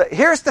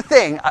 Here's the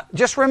thing.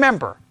 Just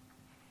remember.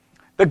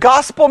 The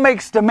gospel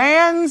makes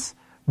demands,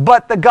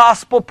 but the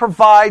gospel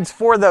provides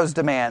for those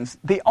demands.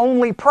 The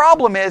only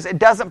problem is it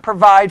doesn't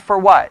provide for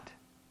what?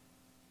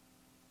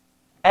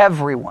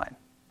 Everyone.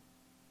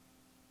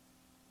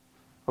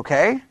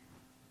 Okay?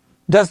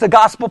 Does the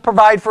gospel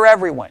provide for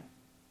everyone?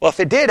 Well, if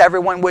it did,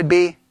 everyone would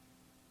be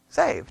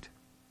saved.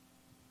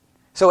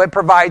 So it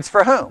provides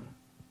for whom?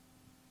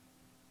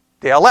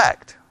 The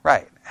elect,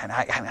 right? And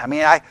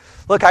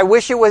I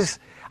wish it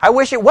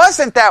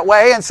wasn't that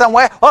way in some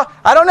way. Well,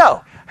 I don't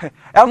know.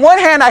 On one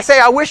hand, I say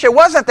I wish it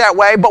wasn't that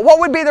way, but what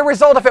would be the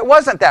result if it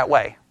wasn't that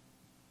way?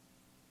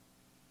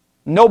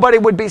 Nobody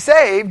would be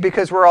saved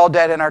because we're all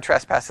dead in our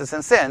trespasses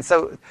and sins.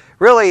 So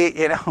really,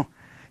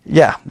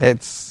 yeah,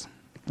 it's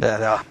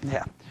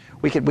yeah.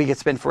 We could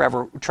spend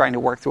forever trying to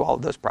work through all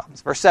of those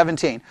problems. Verse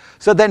 17.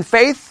 So then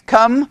faith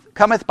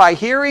cometh by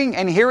hearing,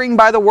 and hearing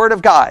by the word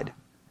of God.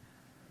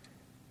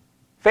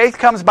 Faith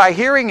comes by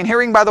hearing, and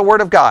hearing by the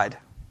word of God.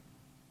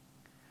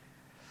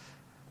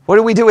 What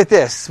do we do with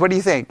this? What do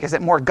you think? Is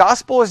it more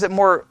gospel or is it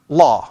more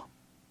law?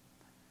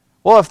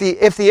 Well, if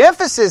the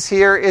emphasis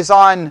here is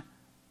on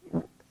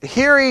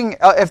hearing,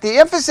 if the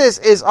emphasis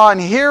is on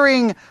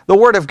hearing the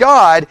word of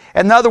God,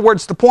 in other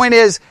words, the point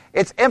is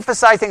it's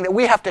emphasizing that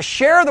we have to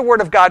share the word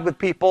of God with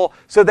people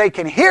so they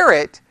can hear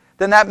it,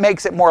 then that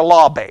makes it more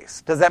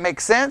law-based. Does that make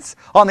sense?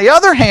 On the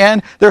other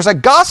hand, there's a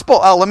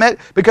gospel element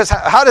because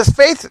how does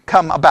faith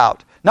come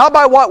about? Not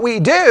by what we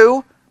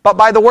do, but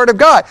by the word of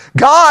God.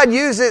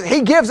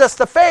 He gives us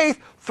the faith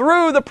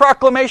through the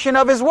proclamation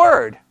of his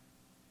word.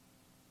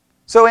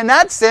 So in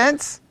that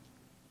sense,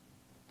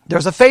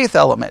 there's a faith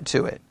element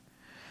to it.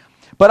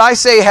 But I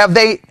say, have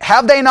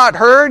they not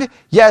heard?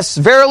 Yes,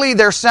 verily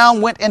their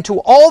sound went into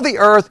all the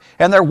earth,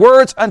 and their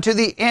words unto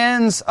the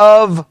ends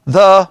of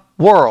the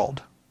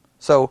world.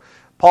 So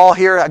Paul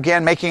here,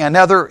 again, making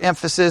another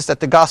emphasis that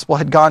the gospel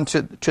had gone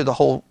to the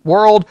whole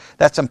world.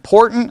 That's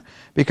important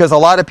because a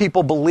lot of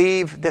people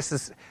believe this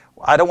is...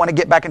 I don't want to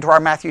get back into our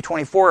Matthew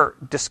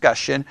 24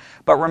 discussion,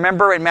 but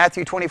remember in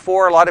Matthew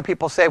 24, a lot of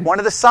people say one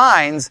of the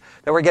signs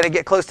that we're going to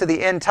get close to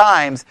the end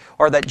times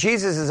or that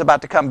Jesus is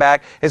about to come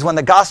back is when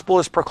the gospel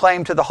is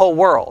proclaimed to the whole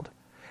world.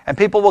 And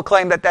people will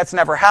claim that that's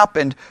never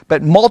happened,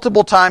 but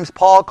multiple times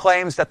Paul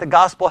claims that the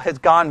gospel has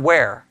gone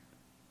where?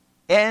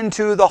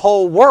 Into the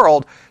whole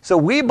world. So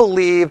we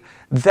believe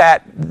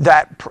that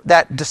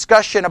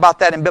discussion about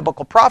that in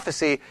biblical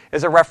prophecy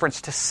is a reference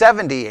to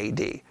 70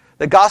 AD.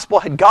 The gospel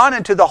had gone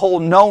into the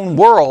whole known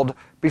world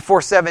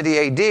before 70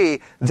 AD.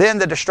 Then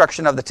the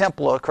destruction of the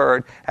temple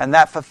occurred, and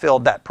that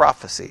fulfilled that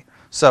prophecy.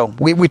 So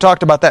we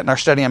talked about that in our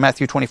study on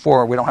Matthew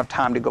 24. We don't have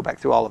time to go back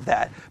through all of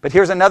that. But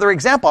here's another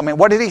example. I mean,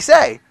 what did he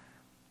say?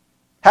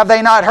 Have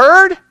they not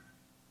heard?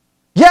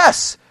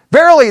 Yes,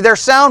 verily their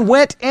sound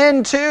went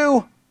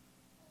into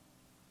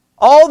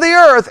all the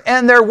earth,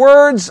 and their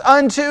words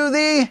unto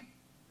the...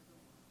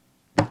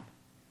 I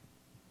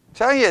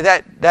tell you,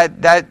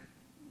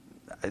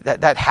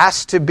 that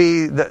has to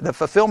be the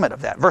fulfillment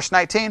of that. Verse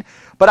 19,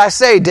 but I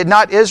say, did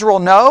not Israel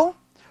know?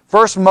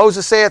 First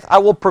Moses saith, I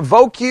will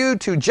provoke you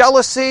to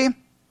jealousy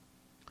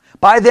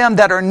by them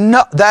that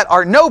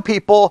are no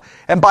people,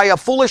 and by a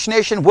foolish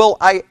nation will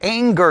I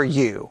anger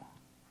you.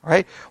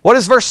 Right? What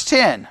is verse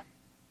 10?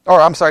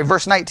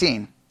 Verse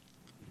 19.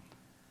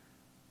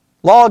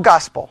 Law of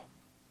gospel.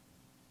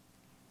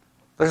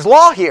 There's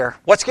law here.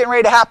 What's getting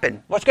ready to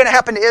happen? What's going to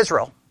happen to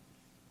Israel?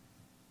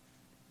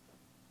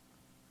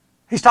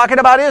 He's talking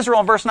about Israel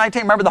in verse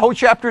 19. Remember, the whole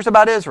chapter is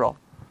about Israel.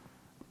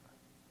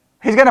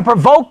 He's going to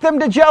provoke them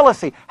to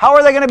jealousy. How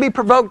are they going to be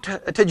provoked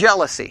to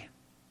jealousy?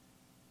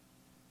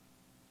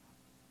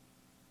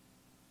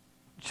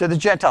 To the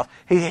Gentiles.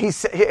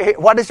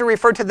 What does he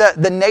refer to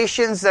the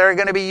nations that are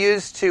going to be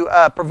used to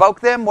provoke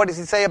them? What does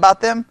he say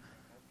about them?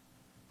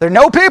 They're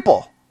no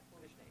people.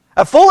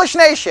 A foolish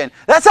nation.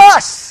 That's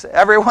us,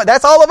 everyone.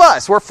 That's all of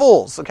us. We're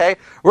fools, okay?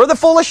 We're the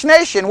foolish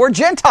nation. We're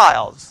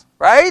Gentiles,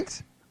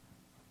 right?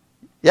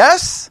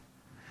 Yes?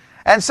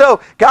 And so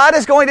God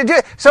is going to do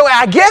it. So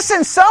I guess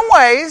in some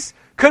ways,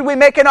 could we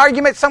make an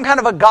argument some kind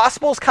of a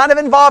gospel is kind of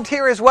involved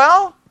here as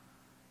well?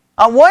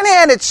 On one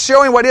hand, it's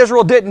showing what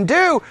Israel didn't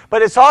do,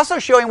 but it's also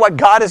showing what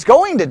God is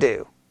going to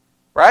do.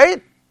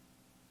 Right?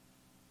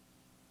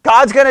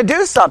 God's going to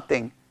do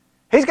something.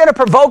 He's going to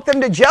provoke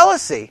them to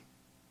jealousy.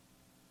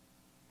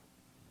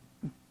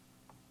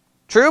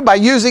 True? By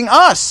using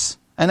us.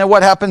 And then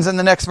what happens in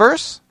the next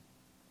verse?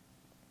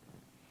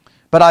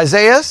 But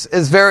Isaiah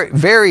is very,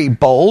 very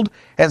bold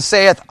and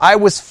saith, I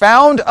was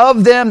found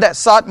of them that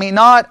sought me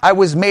not. I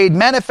was made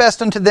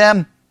manifest unto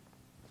them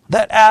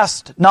that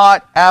asked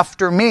not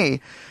after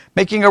me.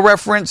 making a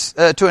reference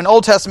to an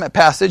Old Testament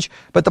passage.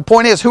 But the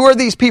point is, who are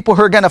these people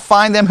who are going to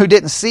find them who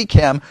didn't seek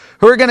him?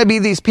 Who are going to be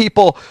these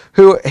people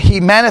who he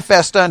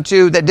manifest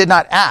unto that did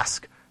not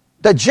ask?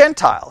 The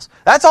Gentiles.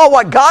 That's all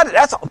what God,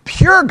 that's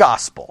pure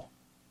gospel.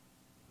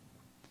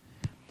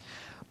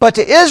 But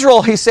to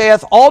Israel he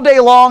saith, all day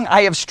long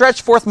I have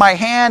stretched forth my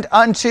hand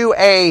unto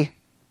a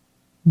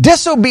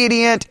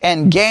disobedient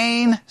and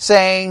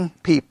gainsaying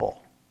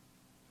people.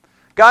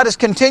 God has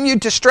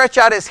continued to stretch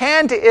out his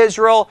hand to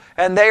Israel,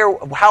 and they are,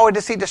 how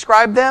does he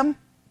describe them?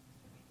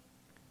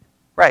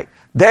 Right.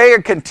 They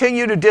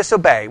continue to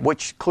disobey,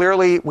 which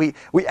clearly we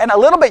and a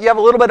little bit, you have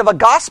a little bit of a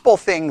gospel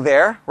thing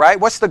there, right?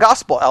 What's the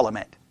gospel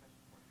element?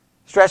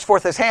 Stretch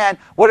forth his hand.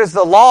 What is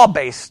the law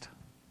based?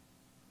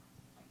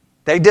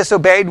 They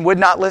disobeyed and would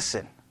not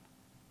listen.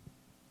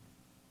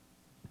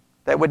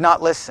 They would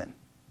not listen.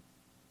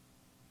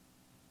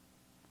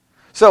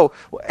 So,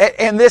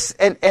 in this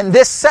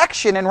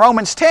section in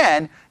Romans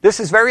 10,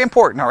 this is very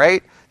important, all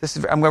right?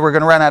 We're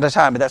going to run out of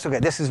time, but that's okay.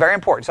 This is very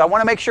important. So I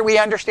want to make sure we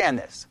understand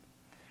this.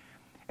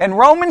 In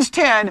Romans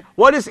 10,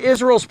 what is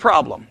Israel's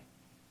problem?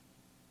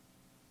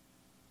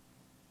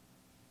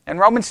 In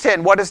Romans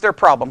 10, what is their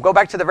problem? Go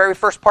back to the very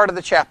first part of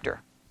the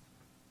chapter.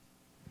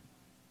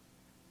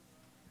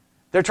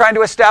 They're trying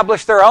to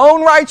establish their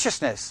own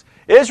righteousness.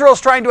 Israel's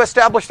trying to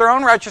establish their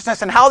own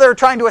righteousness, and how they're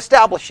trying to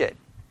establish it.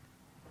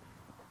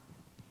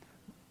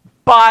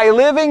 By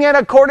living in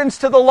accordance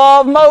to the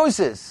law of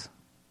Moses.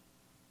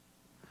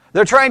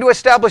 They're trying to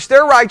establish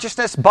their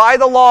righteousness by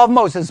the law of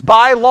Moses,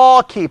 by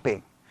law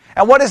keeping.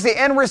 And what is the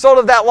end result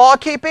of that law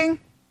keeping?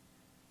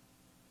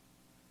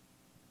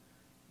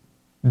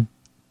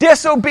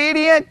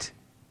 Disobedient,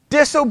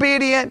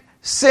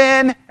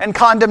 sin, and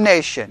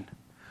condemnation.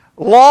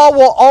 Law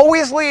will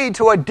always lead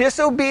to a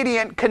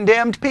disobedient,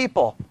 condemned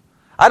people.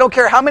 I don't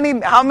care how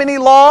many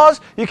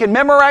laws. You can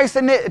memorize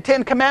the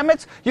 10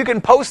 Commandments. You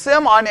can post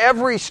them on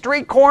every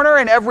street corner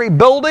and every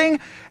building.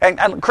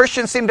 And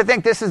Christians seem to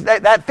think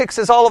that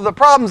fixes all of the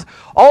problems.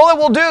 All it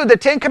will do, the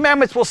 10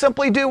 Commandments will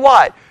simply do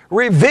what?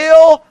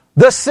 Reveal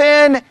the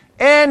sin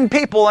in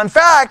people. In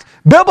fact,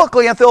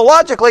 biblically and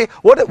theologically,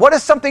 what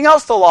is something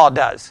else the law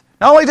does?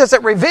 Not only does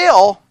it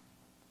reveal,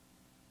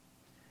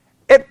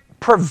 it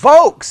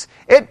provokes.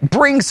 It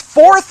brings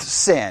forth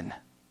sin.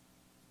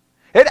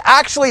 It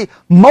actually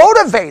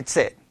motivates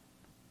it.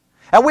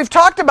 And we've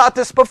talked about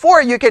this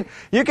before.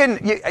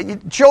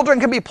 Children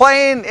can be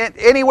playing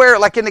anywhere,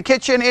 like in the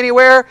kitchen,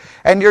 anywhere,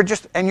 and all of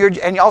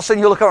a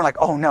sudden you look over like,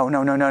 oh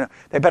no,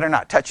 they better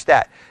not touch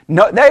that.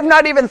 No, they've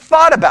not even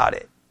thought about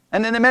it.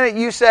 And then the minute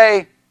you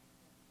say,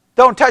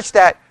 don't touch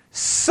that,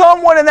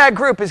 someone in that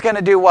group is going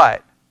to do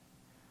what?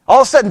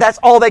 All of a sudden, that's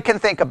all they can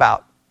think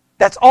about.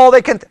 That's all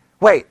they can.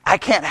 Wait, I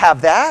can't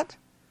have that?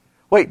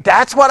 Wait,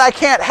 that's what I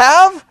can't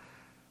have?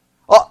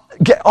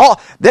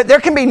 There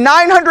can be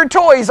 900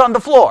 toys on the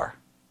floor.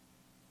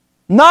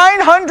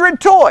 900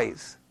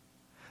 toys.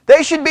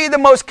 They should be the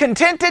most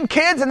contented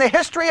kids in the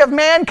history of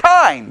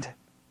mankind.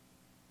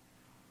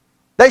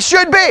 They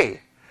should be.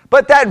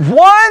 But that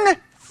one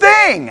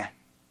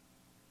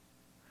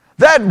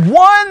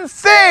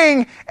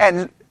thing,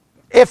 and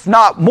if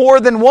not more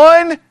than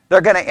one,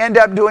 they're going to end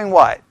up doing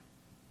what?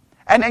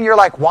 And then you're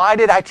like, why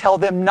did I tell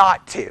them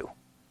not to?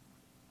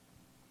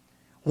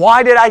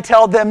 Why did I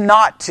tell them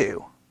not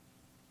to?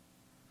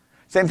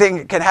 Same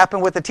thing can happen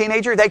with a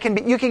teenager.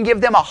 You can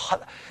give them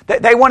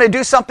they want to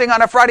do something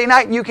on a Friday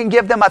night, and you can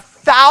give them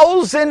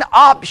 1,000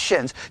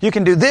 options. You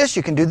can do this,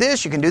 you can do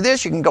this, you can do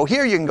this, you can go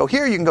here, you can go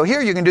here, you can go here,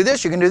 you can do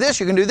this, you can do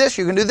this, you can do this,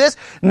 you can do this.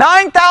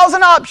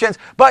 9,000 options,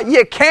 but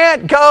you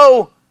can't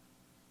go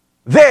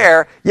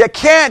there. You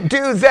can't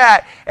do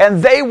that.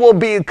 And they will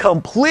be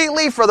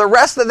completely, for the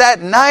rest of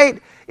that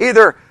night,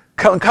 either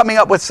coming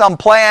up with some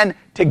plan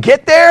to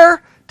get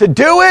there, to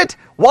do it.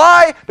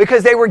 Why?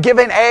 Because they were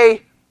given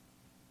a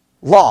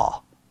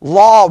law.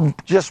 Law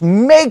just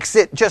makes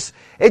it,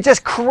 it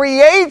just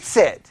creates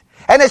it.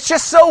 And it's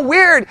just so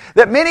weird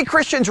that many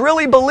Christians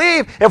really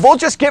believe if we'll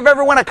just give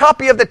everyone a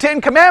copy of the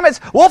 10 Commandments,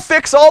 we'll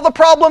fix all the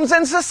problems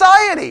in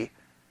society.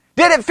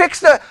 Did it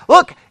fix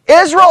look,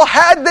 Israel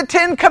had the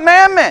 10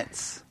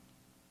 Commandments.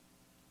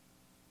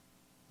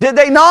 Did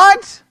they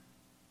not?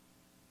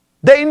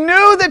 They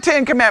knew the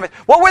 10 Commandments.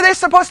 What were they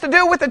supposed to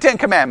do with the 10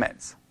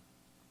 Commandments?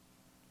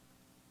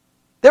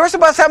 They were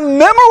supposed to have them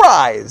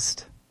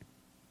memorized.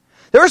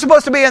 They were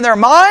supposed to be in their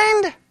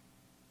mind,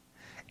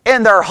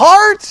 in their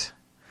heart.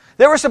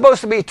 They were supposed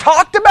to be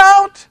talked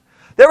about.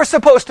 They were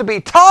supposed to be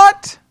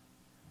taught.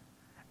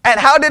 And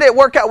how did it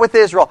work out with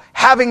Israel?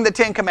 Having the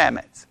 10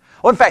 Commandments.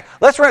 Well, in fact,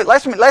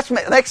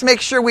 let's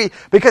make sure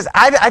because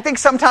I think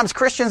sometimes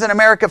Christians in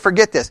America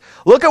forget this.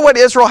 Look at what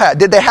Israel had.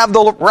 Did they have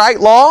the right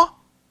law?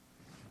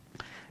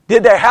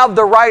 Did they have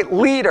the right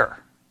leader?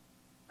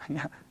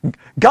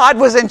 God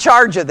was in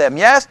charge of them,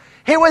 yes?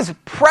 He was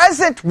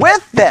present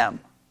with them.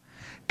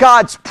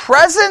 God's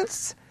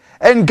presence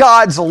and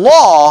God's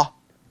law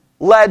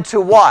led to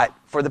what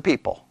for the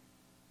people?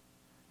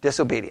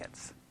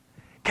 Disobedience.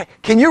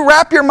 Can you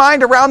wrap your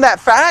mind around that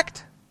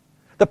fact?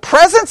 The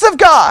presence of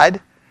God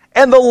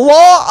And the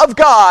law of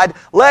God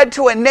led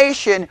to a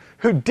nation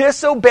who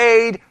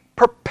disobeyed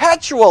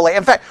perpetually.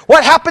 In fact,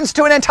 what happens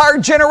to an entire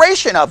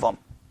generation of them?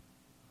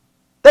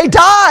 They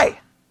die.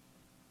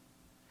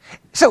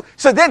 So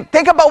then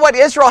think about what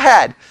Israel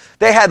had.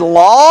 They had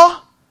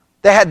law,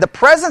 they had the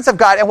presence of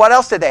God, and what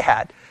else did they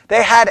have?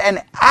 They had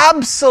an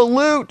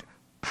absolute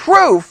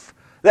proof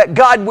that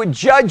God would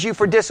judge you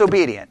for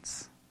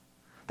disobedience.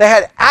 They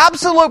had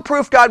absolute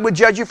proof God would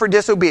judge you for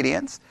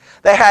disobedience.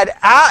 They had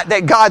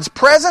that God's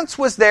presence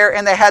was there,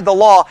 and they had the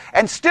law.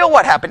 And still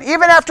what happened?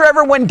 Even after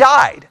everyone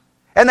died,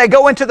 and they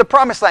go into the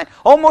promised land,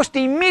 almost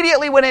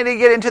immediately when they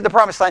get into the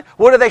promised land,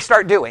 what do they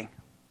start doing?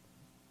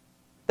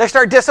 They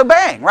start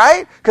disobeying,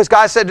 right? Because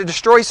God said to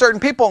destroy certain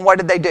people, and what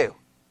did they do?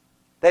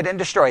 They didn't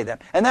destroy them.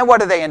 And then what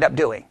do they end up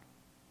doing?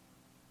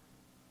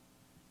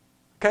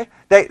 Okay?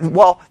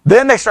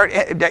 Then they start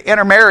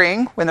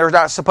intermarrying when they're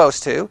not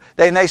supposed to.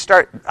 Then they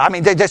start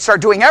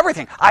doing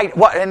everything.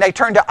 And they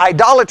turn to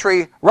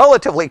idolatry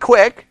relatively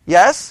quick,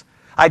 yes?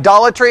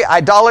 Idolatry,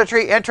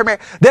 intermarry.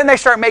 Then they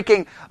start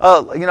making,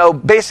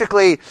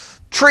 basically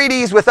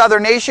treaties with other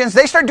nations.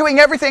 They start doing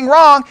everything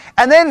wrong.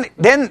 And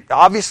then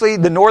obviously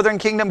the northern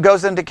kingdom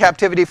goes into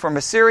captivity from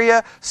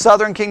Assyria.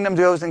 Southern kingdom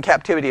goes in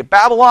captivity of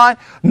Babylon.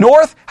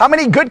 North, how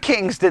many good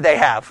kings did they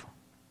have?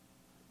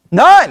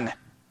 None.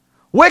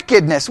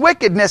 Wickedness.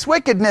 Isn't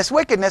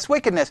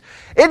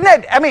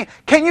it,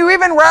 can you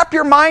even wrap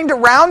your mind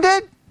around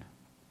it?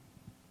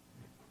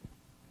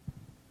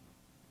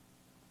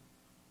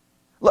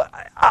 Look,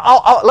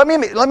 let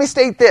me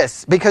state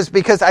this because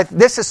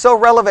this is so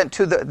relevant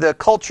to the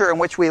culture in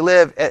which we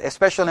live,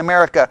 especially in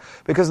America,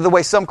 because of the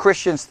way some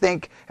Christians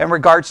think in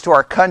regards to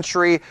our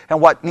country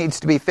and what needs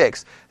to be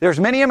fixed.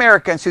 There's many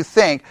Americans who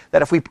think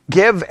that if we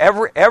give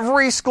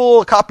every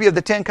school a copy of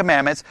the Ten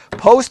Commandments,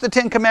 post the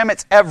Ten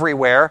Commandments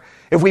everywhere,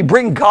 if we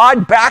bring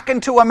God back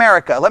into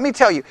America, let me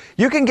tell you,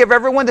 you can give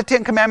everyone the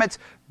Ten Commandments,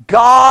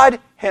 God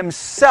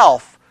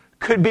himself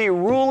could be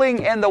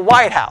ruling in the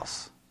White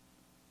House.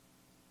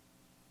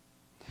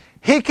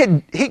 He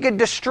could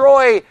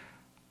destroy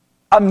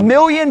 1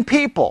 million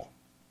people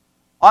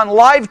on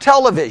live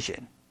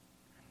television.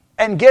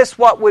 And guess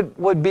what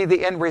would be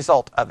the end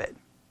result of it?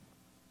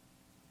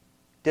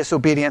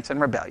 Disobedience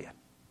and rebellion.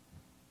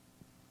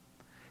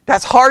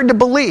 That's hard to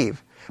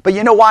believe. But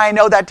you know why I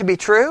know that to be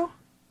true?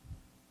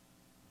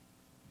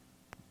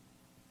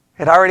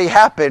 It already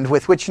happened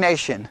with which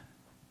nation?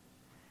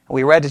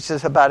 We read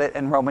just about it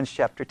in Romans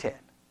chapter 10.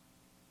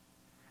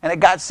 And it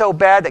got so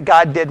bad that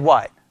God did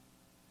what?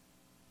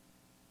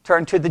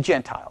 Turn to the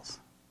Gentiles.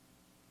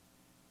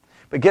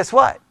 But guess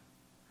what?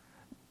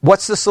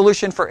 What's the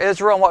solution for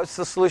Israel and what's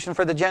the solution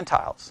for the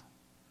Gentiles?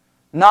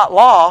 Not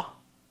law,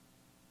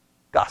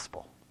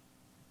 gospel.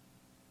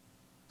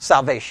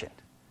 Salvation.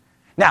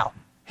 Now,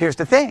 here's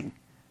the thing.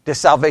 Is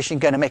salvation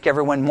going to make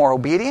everyone more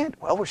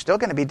obedient? Well, we're still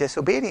going to be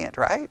disobedient,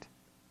 right?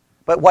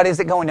 But what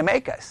is it going to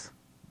make us?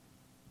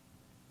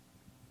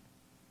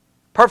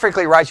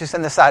 Perfectly righteous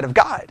in the sight of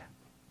God.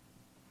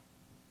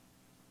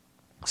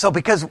 So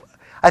because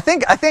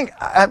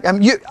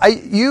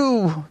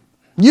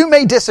you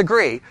may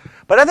disagree,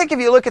 but I think if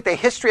you look at the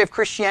history of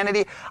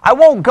Christianity, I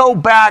won't go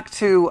back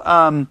to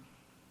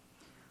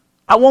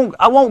I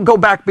won't go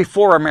back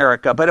before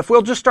America, but if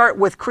we'll just start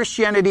with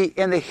Christianity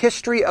in the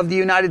history of the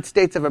United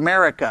States of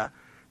America,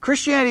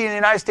 Christianity in the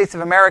United States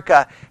of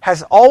America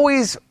has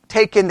always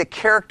taken the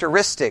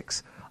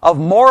characteristics of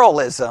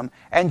moralism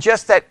and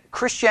just that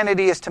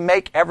Christianity is to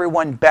make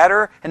everyone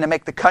better and to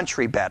make the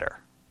country better.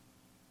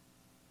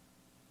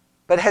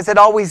 But has it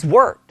always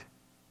worked?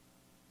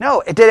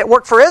 No. Did it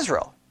work for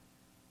Israel?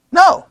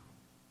 No.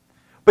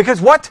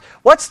 Because what's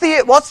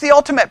the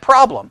ultimate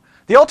problem?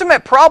 The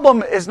ultimate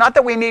problem is not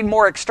that we need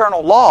more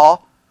external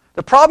law.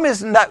 The problem is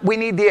that we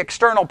need the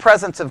external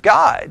presence of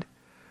God.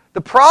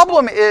 The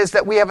problem is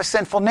that we have a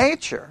sinful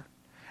nature.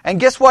 And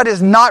guess what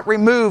is not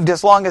removed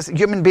as long as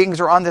human beings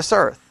are on this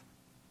earth?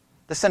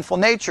 The sinful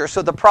nature.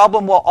 So the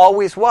problem will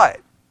always what?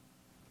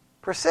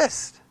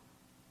 Persist.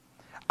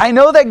 I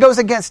know that goes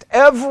against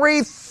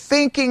every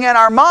thinking in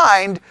our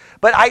mind,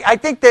 but I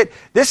think that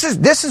this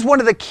is one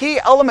of the key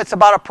elements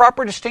about a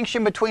proper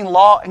distinction between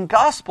law and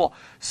gospel.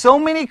 So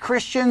many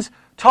Christians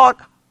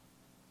talk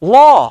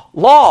law.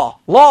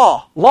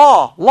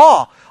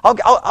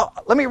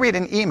 Let me read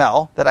an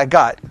email that I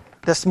got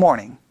this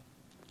morning.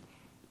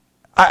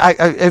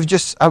 I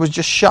was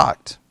just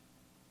shocked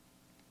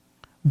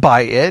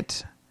by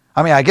it.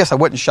 I guess I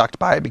wasn't shocked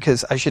by it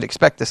because I should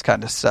expect this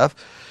kind of stuff.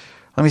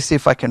 Let me see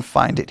if I can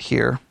find it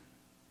here.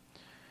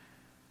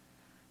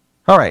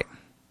 All right.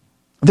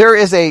 There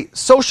is a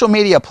social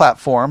media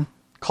platform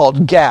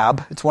called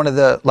Gab. It's one of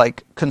the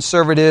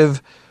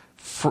conservative,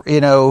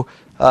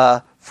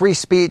 free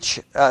speech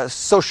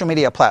social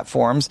media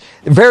platforms,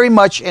 very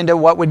much into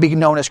what would be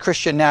known as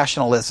Christian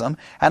nationalism.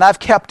 And I've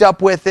kept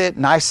up with it,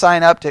 and I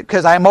sign up to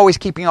because I'm always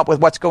keeping up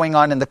with what's going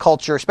on in the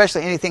culture,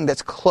 especially anything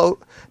that's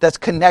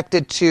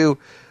connected to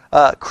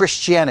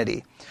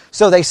Christianity.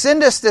 So they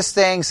send us this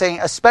thing saying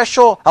a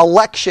special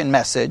election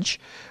message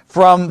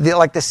from the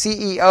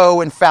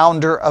CEO and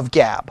founder of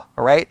Gab,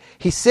 all right?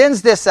 He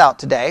sends this out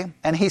today,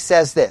 and he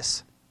says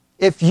this: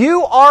 if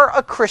you are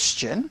a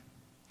Christian,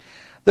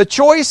 the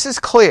choice is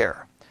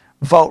clear.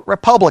 Vote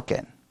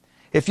Republican.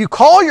 If you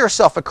call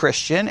yourself a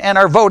Christian and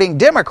are voting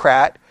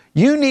Democrat,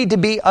 you need to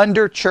be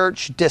under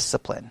church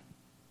discipline.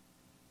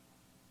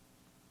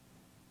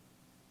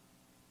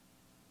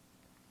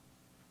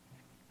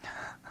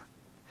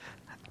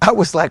 I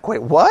was like,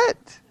 wait,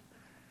 what?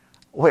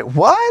 Wait,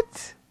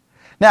 what?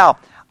 Now,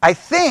 I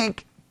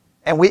think,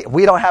 and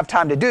we don't have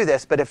time to do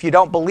this, but if you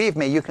don't believe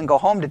me, you can go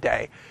home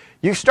today.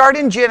 You start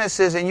in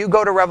Genesis and you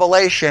go to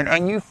Revelation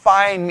and you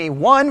find me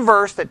one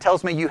verse that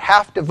tells me you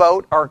have to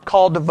vote or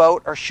called to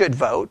vote or should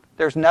vote.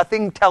 There's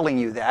nothing telling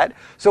you that.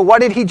 So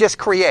what did he just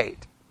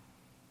create?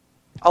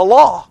 A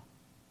law.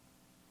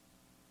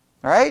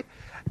 All right?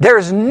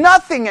 There's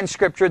nothing in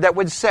Scripture that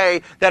would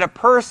say that a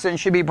person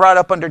should be brought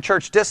up under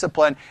church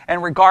discipline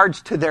in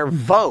regards to their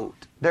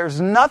vote.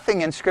 There's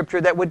nothing in Scripture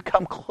that would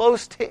come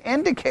close to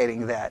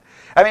indicating that.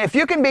 I mean, if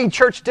you can be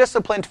church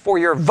disciplined for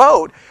your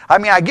vote, I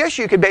mean, I guess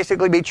you could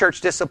basically be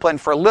church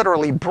disciplined for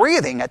literally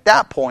breathing at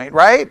that point,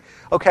 right?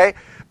 Okay?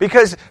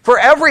 Because for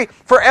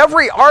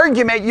every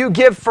argument you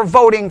give for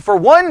voting for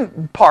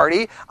one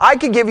party, I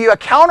could give you a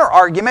counter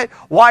argument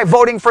why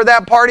voting for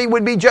that party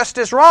would be just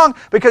as wrong,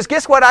 because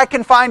guess what I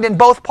can find in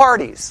both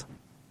parties?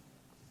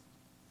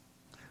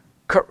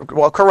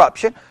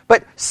 Corruption,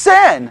 but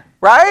sin,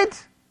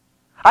 right?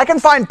 I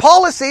can find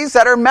policies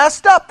that are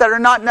messed up, that are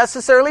not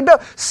necessarily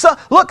built. So,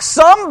 look,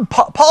 some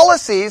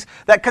policies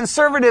that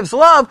conservatives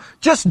love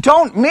just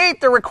don't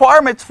meet the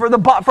requirements from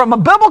a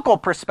biblical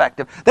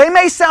perspective. They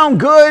may sound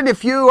good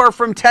if you are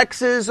from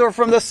Texas or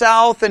from the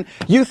South and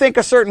you think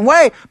a certain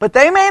way, but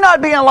they may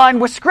not be in line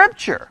with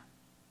Scripture.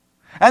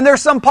 And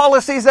there's some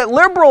policies that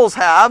liberals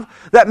have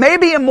that may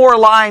be in more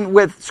line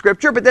with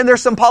Scripture, but then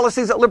there's some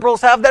policies that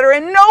liberals have that are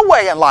in no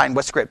way in line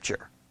with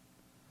Scripture.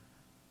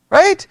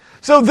 Right?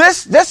 So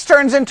this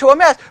turns into a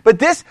mess. But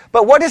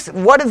what does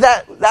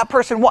that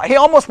person want? He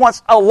almost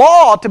wants a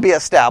law to be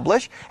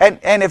established. And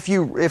if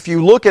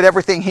you look at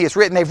everything he has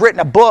written, they've written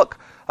a book.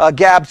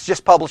 Gab's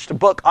just published a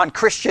book on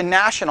Christian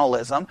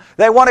nationalism.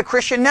 They want a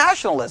Christian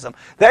nationalism.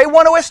 They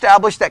want to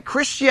establish that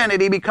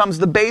Christianity becomes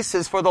the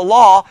basis for the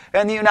law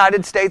in the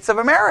United States of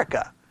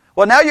America.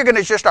 Well, now you're going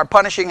to just start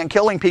punishing and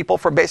killing people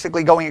for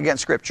basically going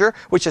against Scripture,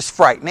 which is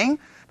frightening.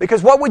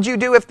 Because what would you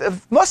do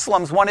if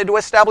Muslims wanted to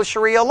establish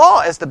Sharia law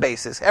as the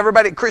basis?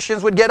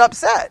 Christians would get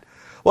upset.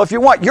 Well, if you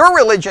want your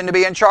religion to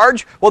be in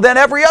charge, well, then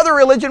every other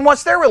religion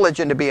wants their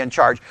religion to be in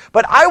charge.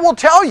 But I will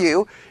tell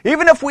you,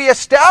 even if we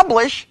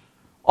establish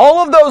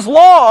all of those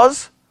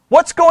laws,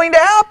 what's going to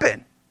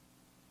happen?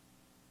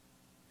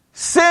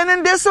 Sin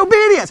and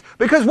disobedience.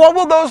 Because what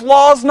will those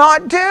laws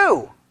not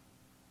do?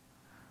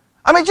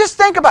 I mean, just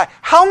think about it.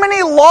 How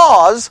many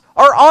laws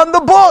are on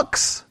the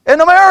books in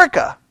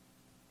America?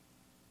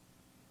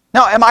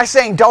 Now, am I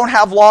saying don't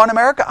have law in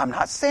America? I'm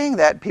not saying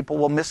that. People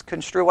will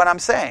misconstrue what I'm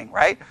saying,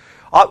 right?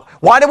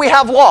 Why do we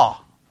have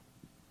law?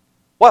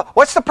 Well,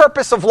 what's the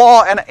purpose of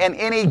law in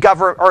any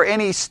government or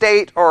any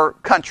state or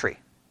country?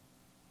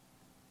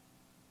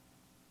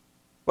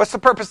 What's the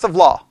purpose of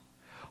law?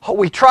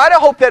 We try to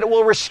hope that it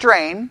will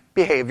restrain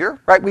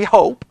behavior, right? We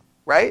hope,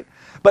 right?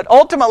 But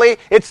ultimately,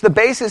 it's the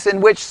basis in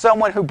which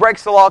someone who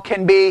breaks the law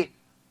can be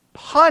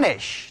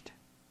punished,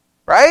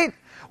 right?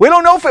 We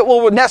don't know if it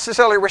will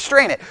necessarily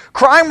restrain it.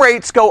 Crime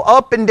rates go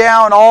up and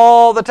down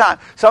all the time.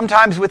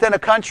 Sometimes within a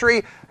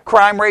country,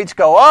 crime rates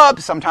go up.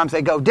 Sometimes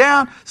they go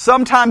down.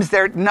 Sometimes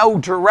there's no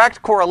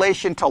direct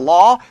correlation to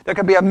law. There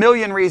could be a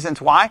million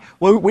reasons why.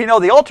 We know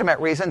the ultimate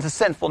reason is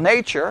sinful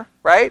nature,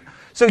 right?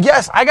 So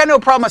yes, I got no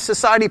problem with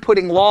society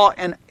putting law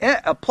in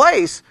a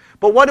place,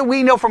 but what do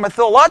we know from a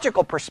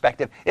theological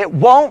perspective? It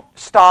won't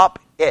stop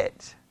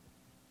it.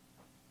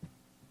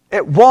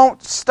 It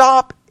won't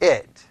stop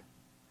it.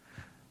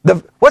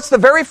 What's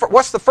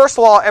the first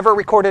law ever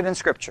recorded in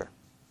Scripture?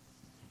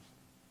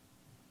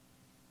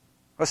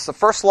 What's the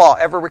first law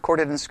ever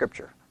recorded in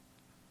Scripture?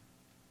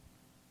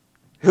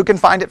 Who can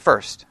find it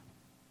first?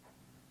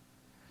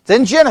 It's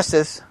in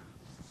Genesis.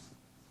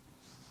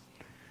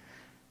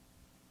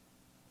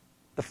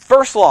 The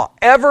first law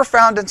ever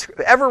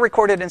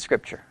recorded in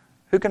Scripture.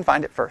 Who can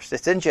find it first?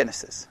 It's in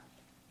Genesis.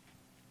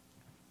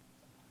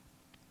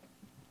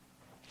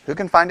 Who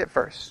can find it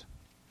first?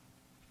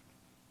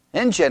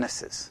 In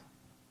Genesis.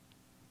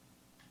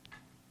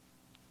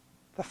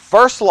 The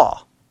first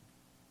law.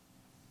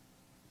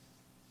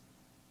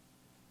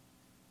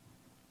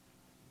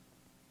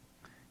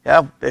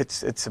 Yeah,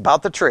 it's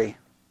about the tree.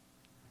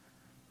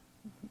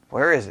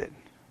 Where is it?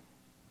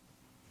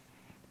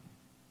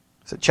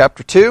 Is it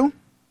chapter 2?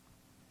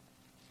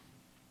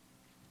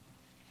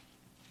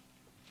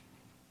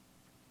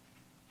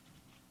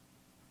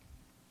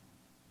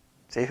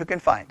 See who can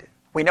find it.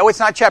 We know it's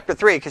not chapter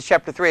 3 because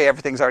chapter 3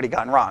 everything's already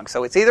gone wrong.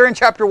 So it's either in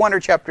chapter 1 or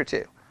chapter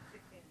 2.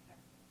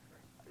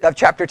 Of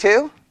chapter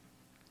 2?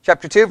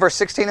 Chapter 2, verse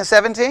 16 and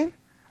 17? All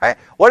right.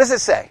 What does it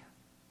say?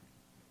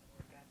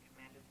 God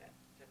commanded that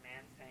the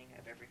man saying,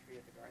 of every tree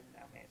of the garden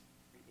thou mayest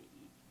freely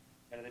eat,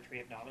 but of the tree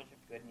of knowledge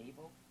of good and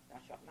evil, thou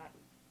shalt not eat.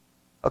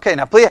 Okay,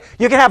 now please,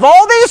 you can have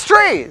all these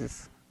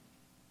trees,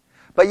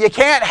 but you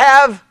can't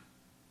have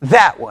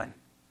that one.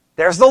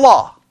 There's the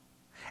law.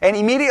 And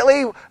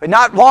immediately,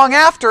 not long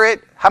after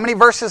it, how many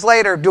verses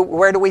later,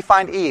 where do we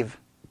find Eve?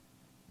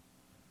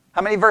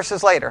 How many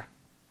verses later?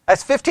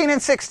 That's 15 and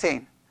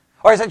 16.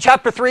 Or is it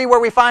chapter 3 where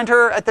we find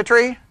her at the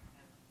tree?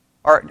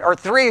 Or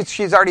 3,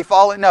 she's already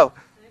fallen? No.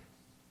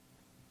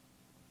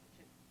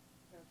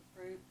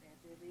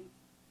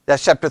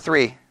 That's chapter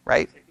 3,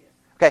 right?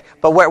 Okay,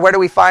 but where do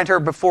we find her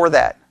before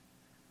that?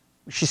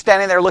 She's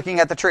standing there looking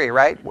at the tree,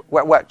 right?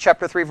 What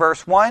chapter 3,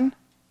 verse 1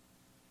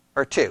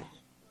 or 2?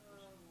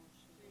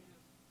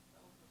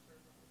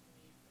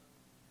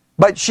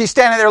 But she's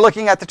standing there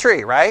looking at the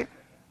tree, right?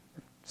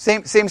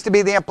 Seems to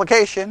be the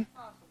implication.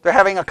 They're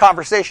having a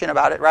conversation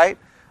about it, right?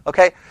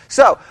 Okay,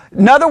 so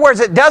in other words,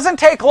 it doesn't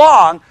take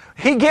long.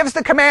 He gives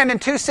the command in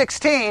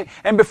 2:16,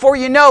 and before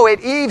you know it,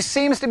 Eve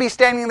seems to be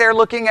standing there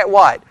looking at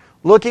what?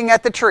 Looking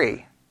at the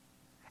tree.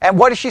 And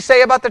what does she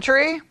say about the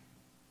tree?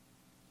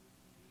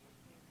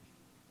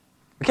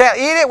 We can't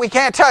eat it, we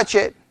can't touch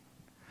it.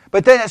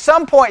 But then at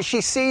some point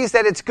she sees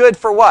that it's good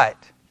for what?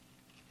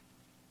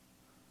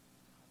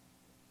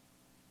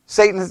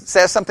 Satan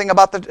says something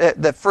about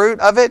the fruit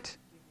of it.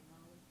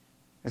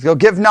 Let's go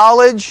give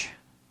knowledge.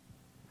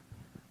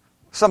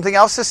 Something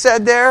else is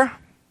said there.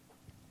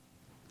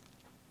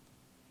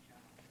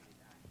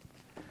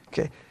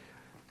 Okay.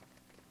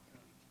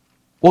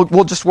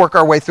 We'll just work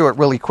our way through it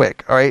really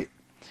quick, all right?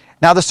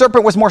 Now the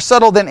serpent was more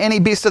subtle than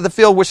any beast of the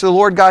field which the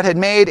Lord God had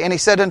made, and he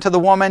said unto the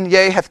woman,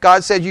 Yea, hath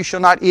God said, You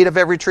shall not eat of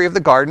every tree of the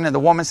garden? And the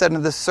woman said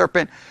unto the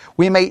serpent,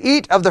 We may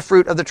eat of the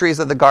fruit of the trees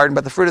of the garden,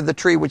 but the fruit of the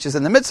tree which is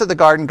in the midst of the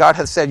garden, God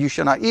hath said, You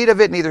shall not eat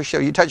of it, neither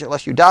shall you touch it,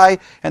 lest you die.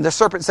 And the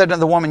serpent said unto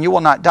the woman, You will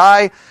not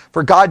die,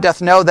 for God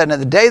doth know that in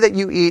the day that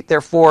you eat,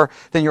 therefore,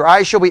 then your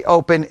eyes shall be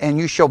opened, and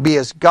you shall be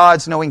as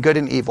gods, knowing good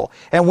and evil.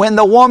 And when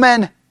the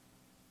woman,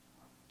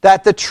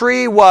 that the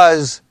tree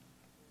was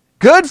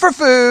good for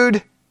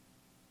food,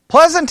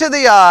 pleasant to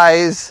the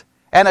eyes,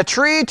 and a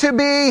tree to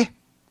be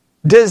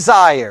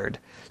desired.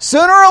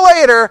 Sooner or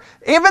later,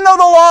 even though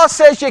the law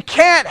says you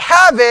can't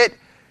have it,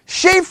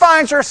 she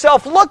finds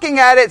herself looking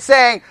at it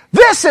saying,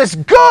 This is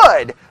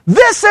good.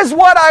 This is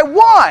what I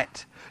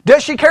want.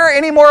 Does she care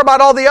any more about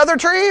all the other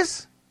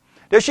trees?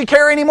 Does she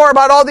care any more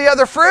about all the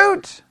other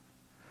fruit?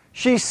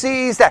 She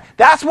sees that.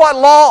 That's what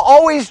law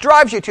always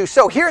drives you to.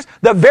 So here's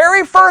the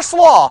very first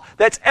law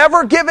that's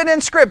ever given in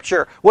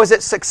Scripture. Was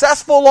it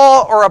successful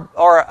law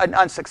or an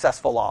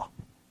unsuccessful law?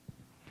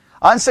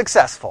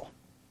 Unsuccessful.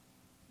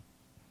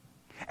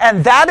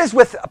 And that is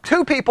with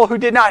two people who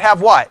did not have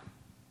what?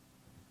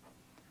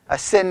 A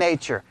sin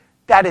nature.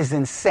 That is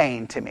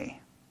insane to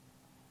me.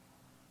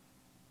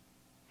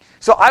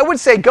 So I would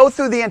say go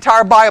through the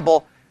entire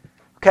Bible,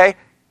 okay?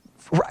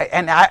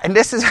 And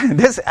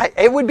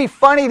it would be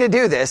funny to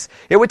do this.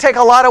 It would take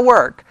a lot of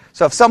work.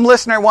 So if some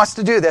listener wants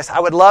to do this, I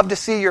would love to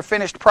see your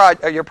finished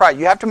project.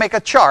 You have to make a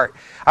chart.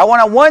 I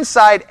want on one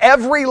side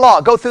every law.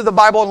 Go through the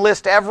Bible and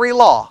list every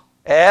law,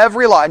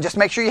 and just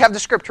make sure you have the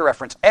scripture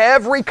reference.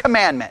 Every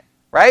commandment,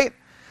 right?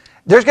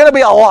 There's going to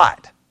be a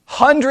lot,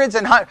 hundreds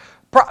and hundreds.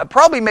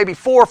 Probably maybe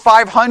 400 or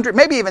 500,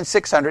 maybe even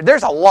 600.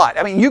 There's a lot.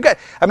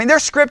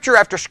 There's scripture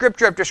after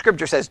scripture after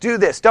scripture says, do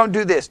this, don't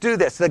do this, do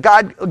this.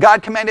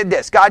 God commanded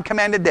this, God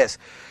commanded this.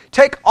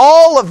 Take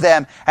all of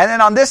them, and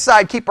then on this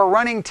side, keep a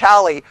running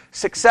tally,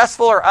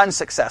 successful or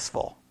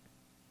unsuccessful.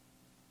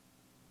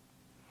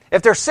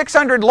 If there's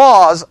 600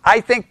 laws, I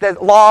think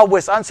that law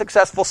was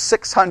unsuccessful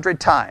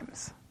 600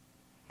 times.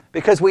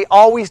 Because we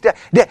always do.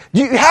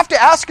 You have to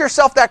ask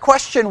yourself that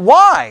question,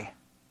 why?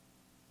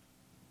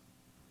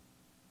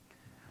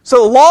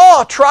 So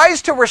law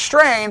tries to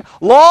restrain.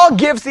 Law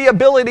gives the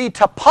ability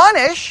to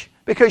punish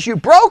because you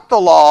broke the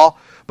law,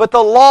 but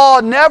the law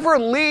never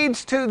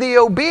leads to the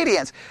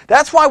obedience.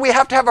 That's why we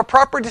have to have a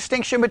proper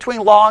distinction between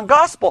law and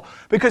gospel,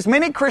 because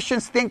many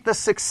Christians think the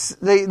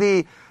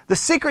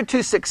secret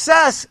to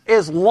success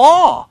is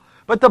law.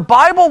 But the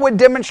Bible would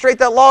demonstrate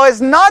that law is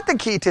not the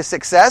key to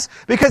success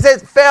because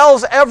it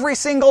fails every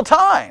single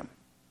time.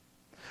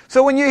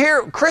 So when you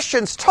hear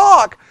Christians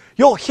talk,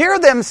 you'll hear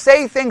them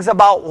say things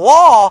about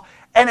law,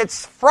 and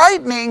it's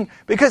frightening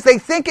because they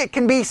think it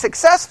can be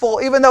successful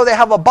even though they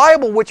have a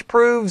Bible which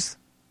proves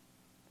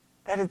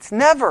that it's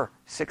never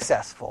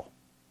successful.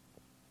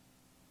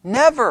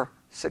 Never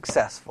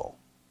successful.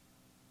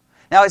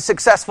 Now it's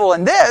successful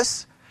in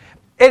this.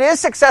 It is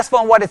successful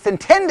in what it's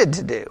intended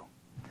to do.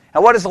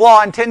 And what is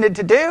law intended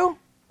to do?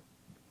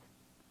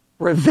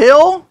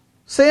 Reveal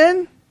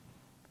sin,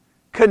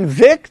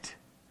 convict,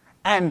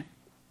 and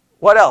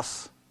what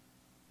else?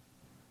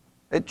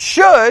 It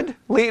should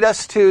lead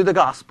us to the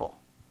gospel.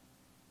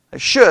 It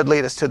should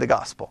lead us to the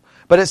gospel.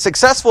 But it's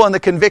successful in the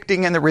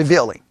convicting and the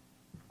revealing.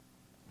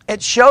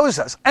 It shows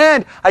us.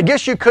 And I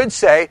guess you could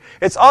say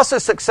it's also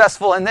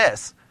successful in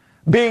this,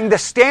 being the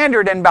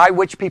standard and by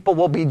which people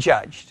will be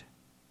judged.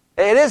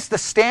 It is the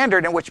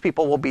standard in which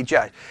people will be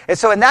judged. And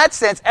so in that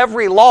sense,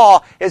 every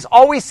law is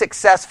always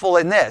successful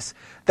in this.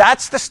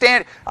 That's the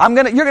standard.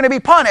 You're going to be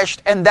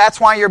punished, and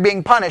that's why you're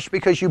being punished,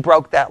 because you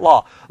broke that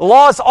law. The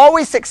law is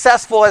always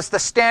successful as the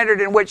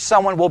standard in which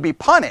someone will be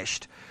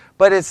punished.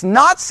 But it's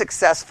not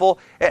successful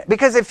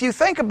because if you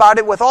think about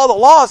it, with all the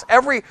laws,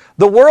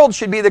 the world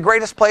should be the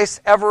greatest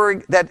place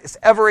that's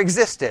ever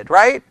existed,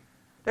 right?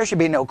 There should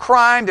be no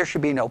crime. There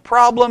should be no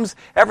problems.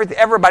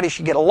 Everybody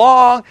should get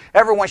along.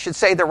 Everyone should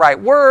say the right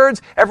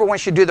words. Everyone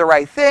should do the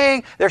right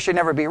thing. There should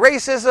never be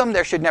racism.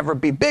 There should never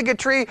be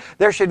bigotry.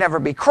 There should never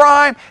be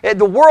crime.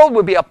 The world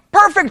would be a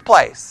perfect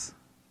place.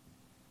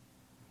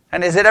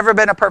 And has it ever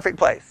been a perfect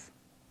place?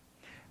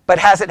 But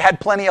has it had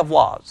plenty of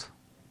laws?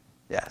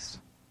 Yes.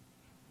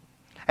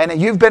 And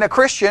you've been a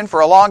Christian for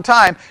a long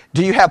time.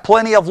 Do you have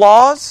plenty of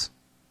laws?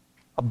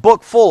 A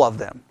book full of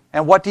them.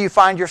 And what do you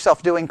find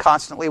yourself doing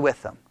constantly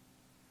with them?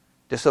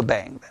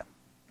 Disobeying them.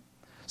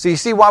 So you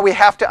see why we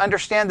have to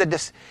understand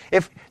that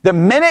if the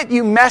minute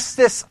you mess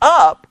this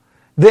up,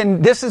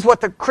 then this is what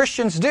the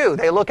Christians do.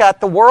 They look at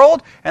the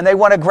world and they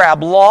want to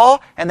grab law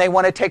and they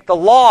want to take the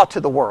law to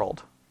the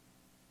world.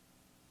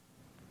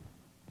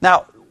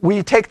 Now,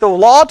 we take the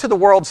law to the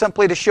world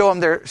simply to show them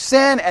their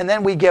sin, and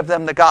then we give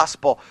them the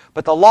gospel.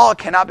 But the law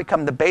cannot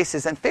become the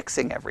basis in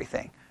fixing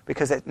everything,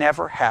 because it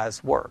never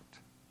has worked.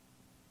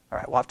 All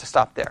right, we'll have to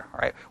stop there. All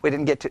right,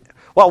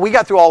 we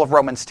got through all of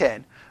Romans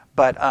 10,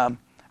 but I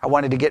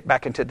wanted to get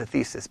back into the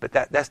thesis. But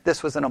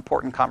this was an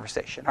important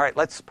conversation. All right,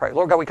 let's pray.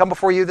 Lord God, we come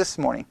before you this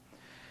morning.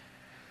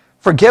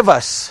 Forgive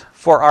us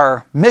for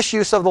our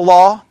misuse of the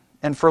law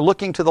and for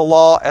looking to the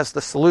law as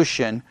the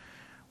solution,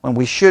 when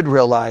we should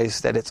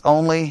realize that it's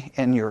only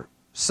in your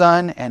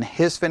Son and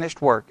His finished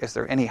work is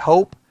there any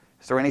hope,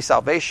 is there any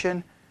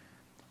salvation,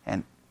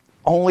 and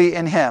only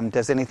in Him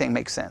does anything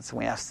make sense. And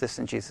we ask this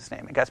in Jesus'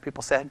 name. And God's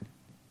people said...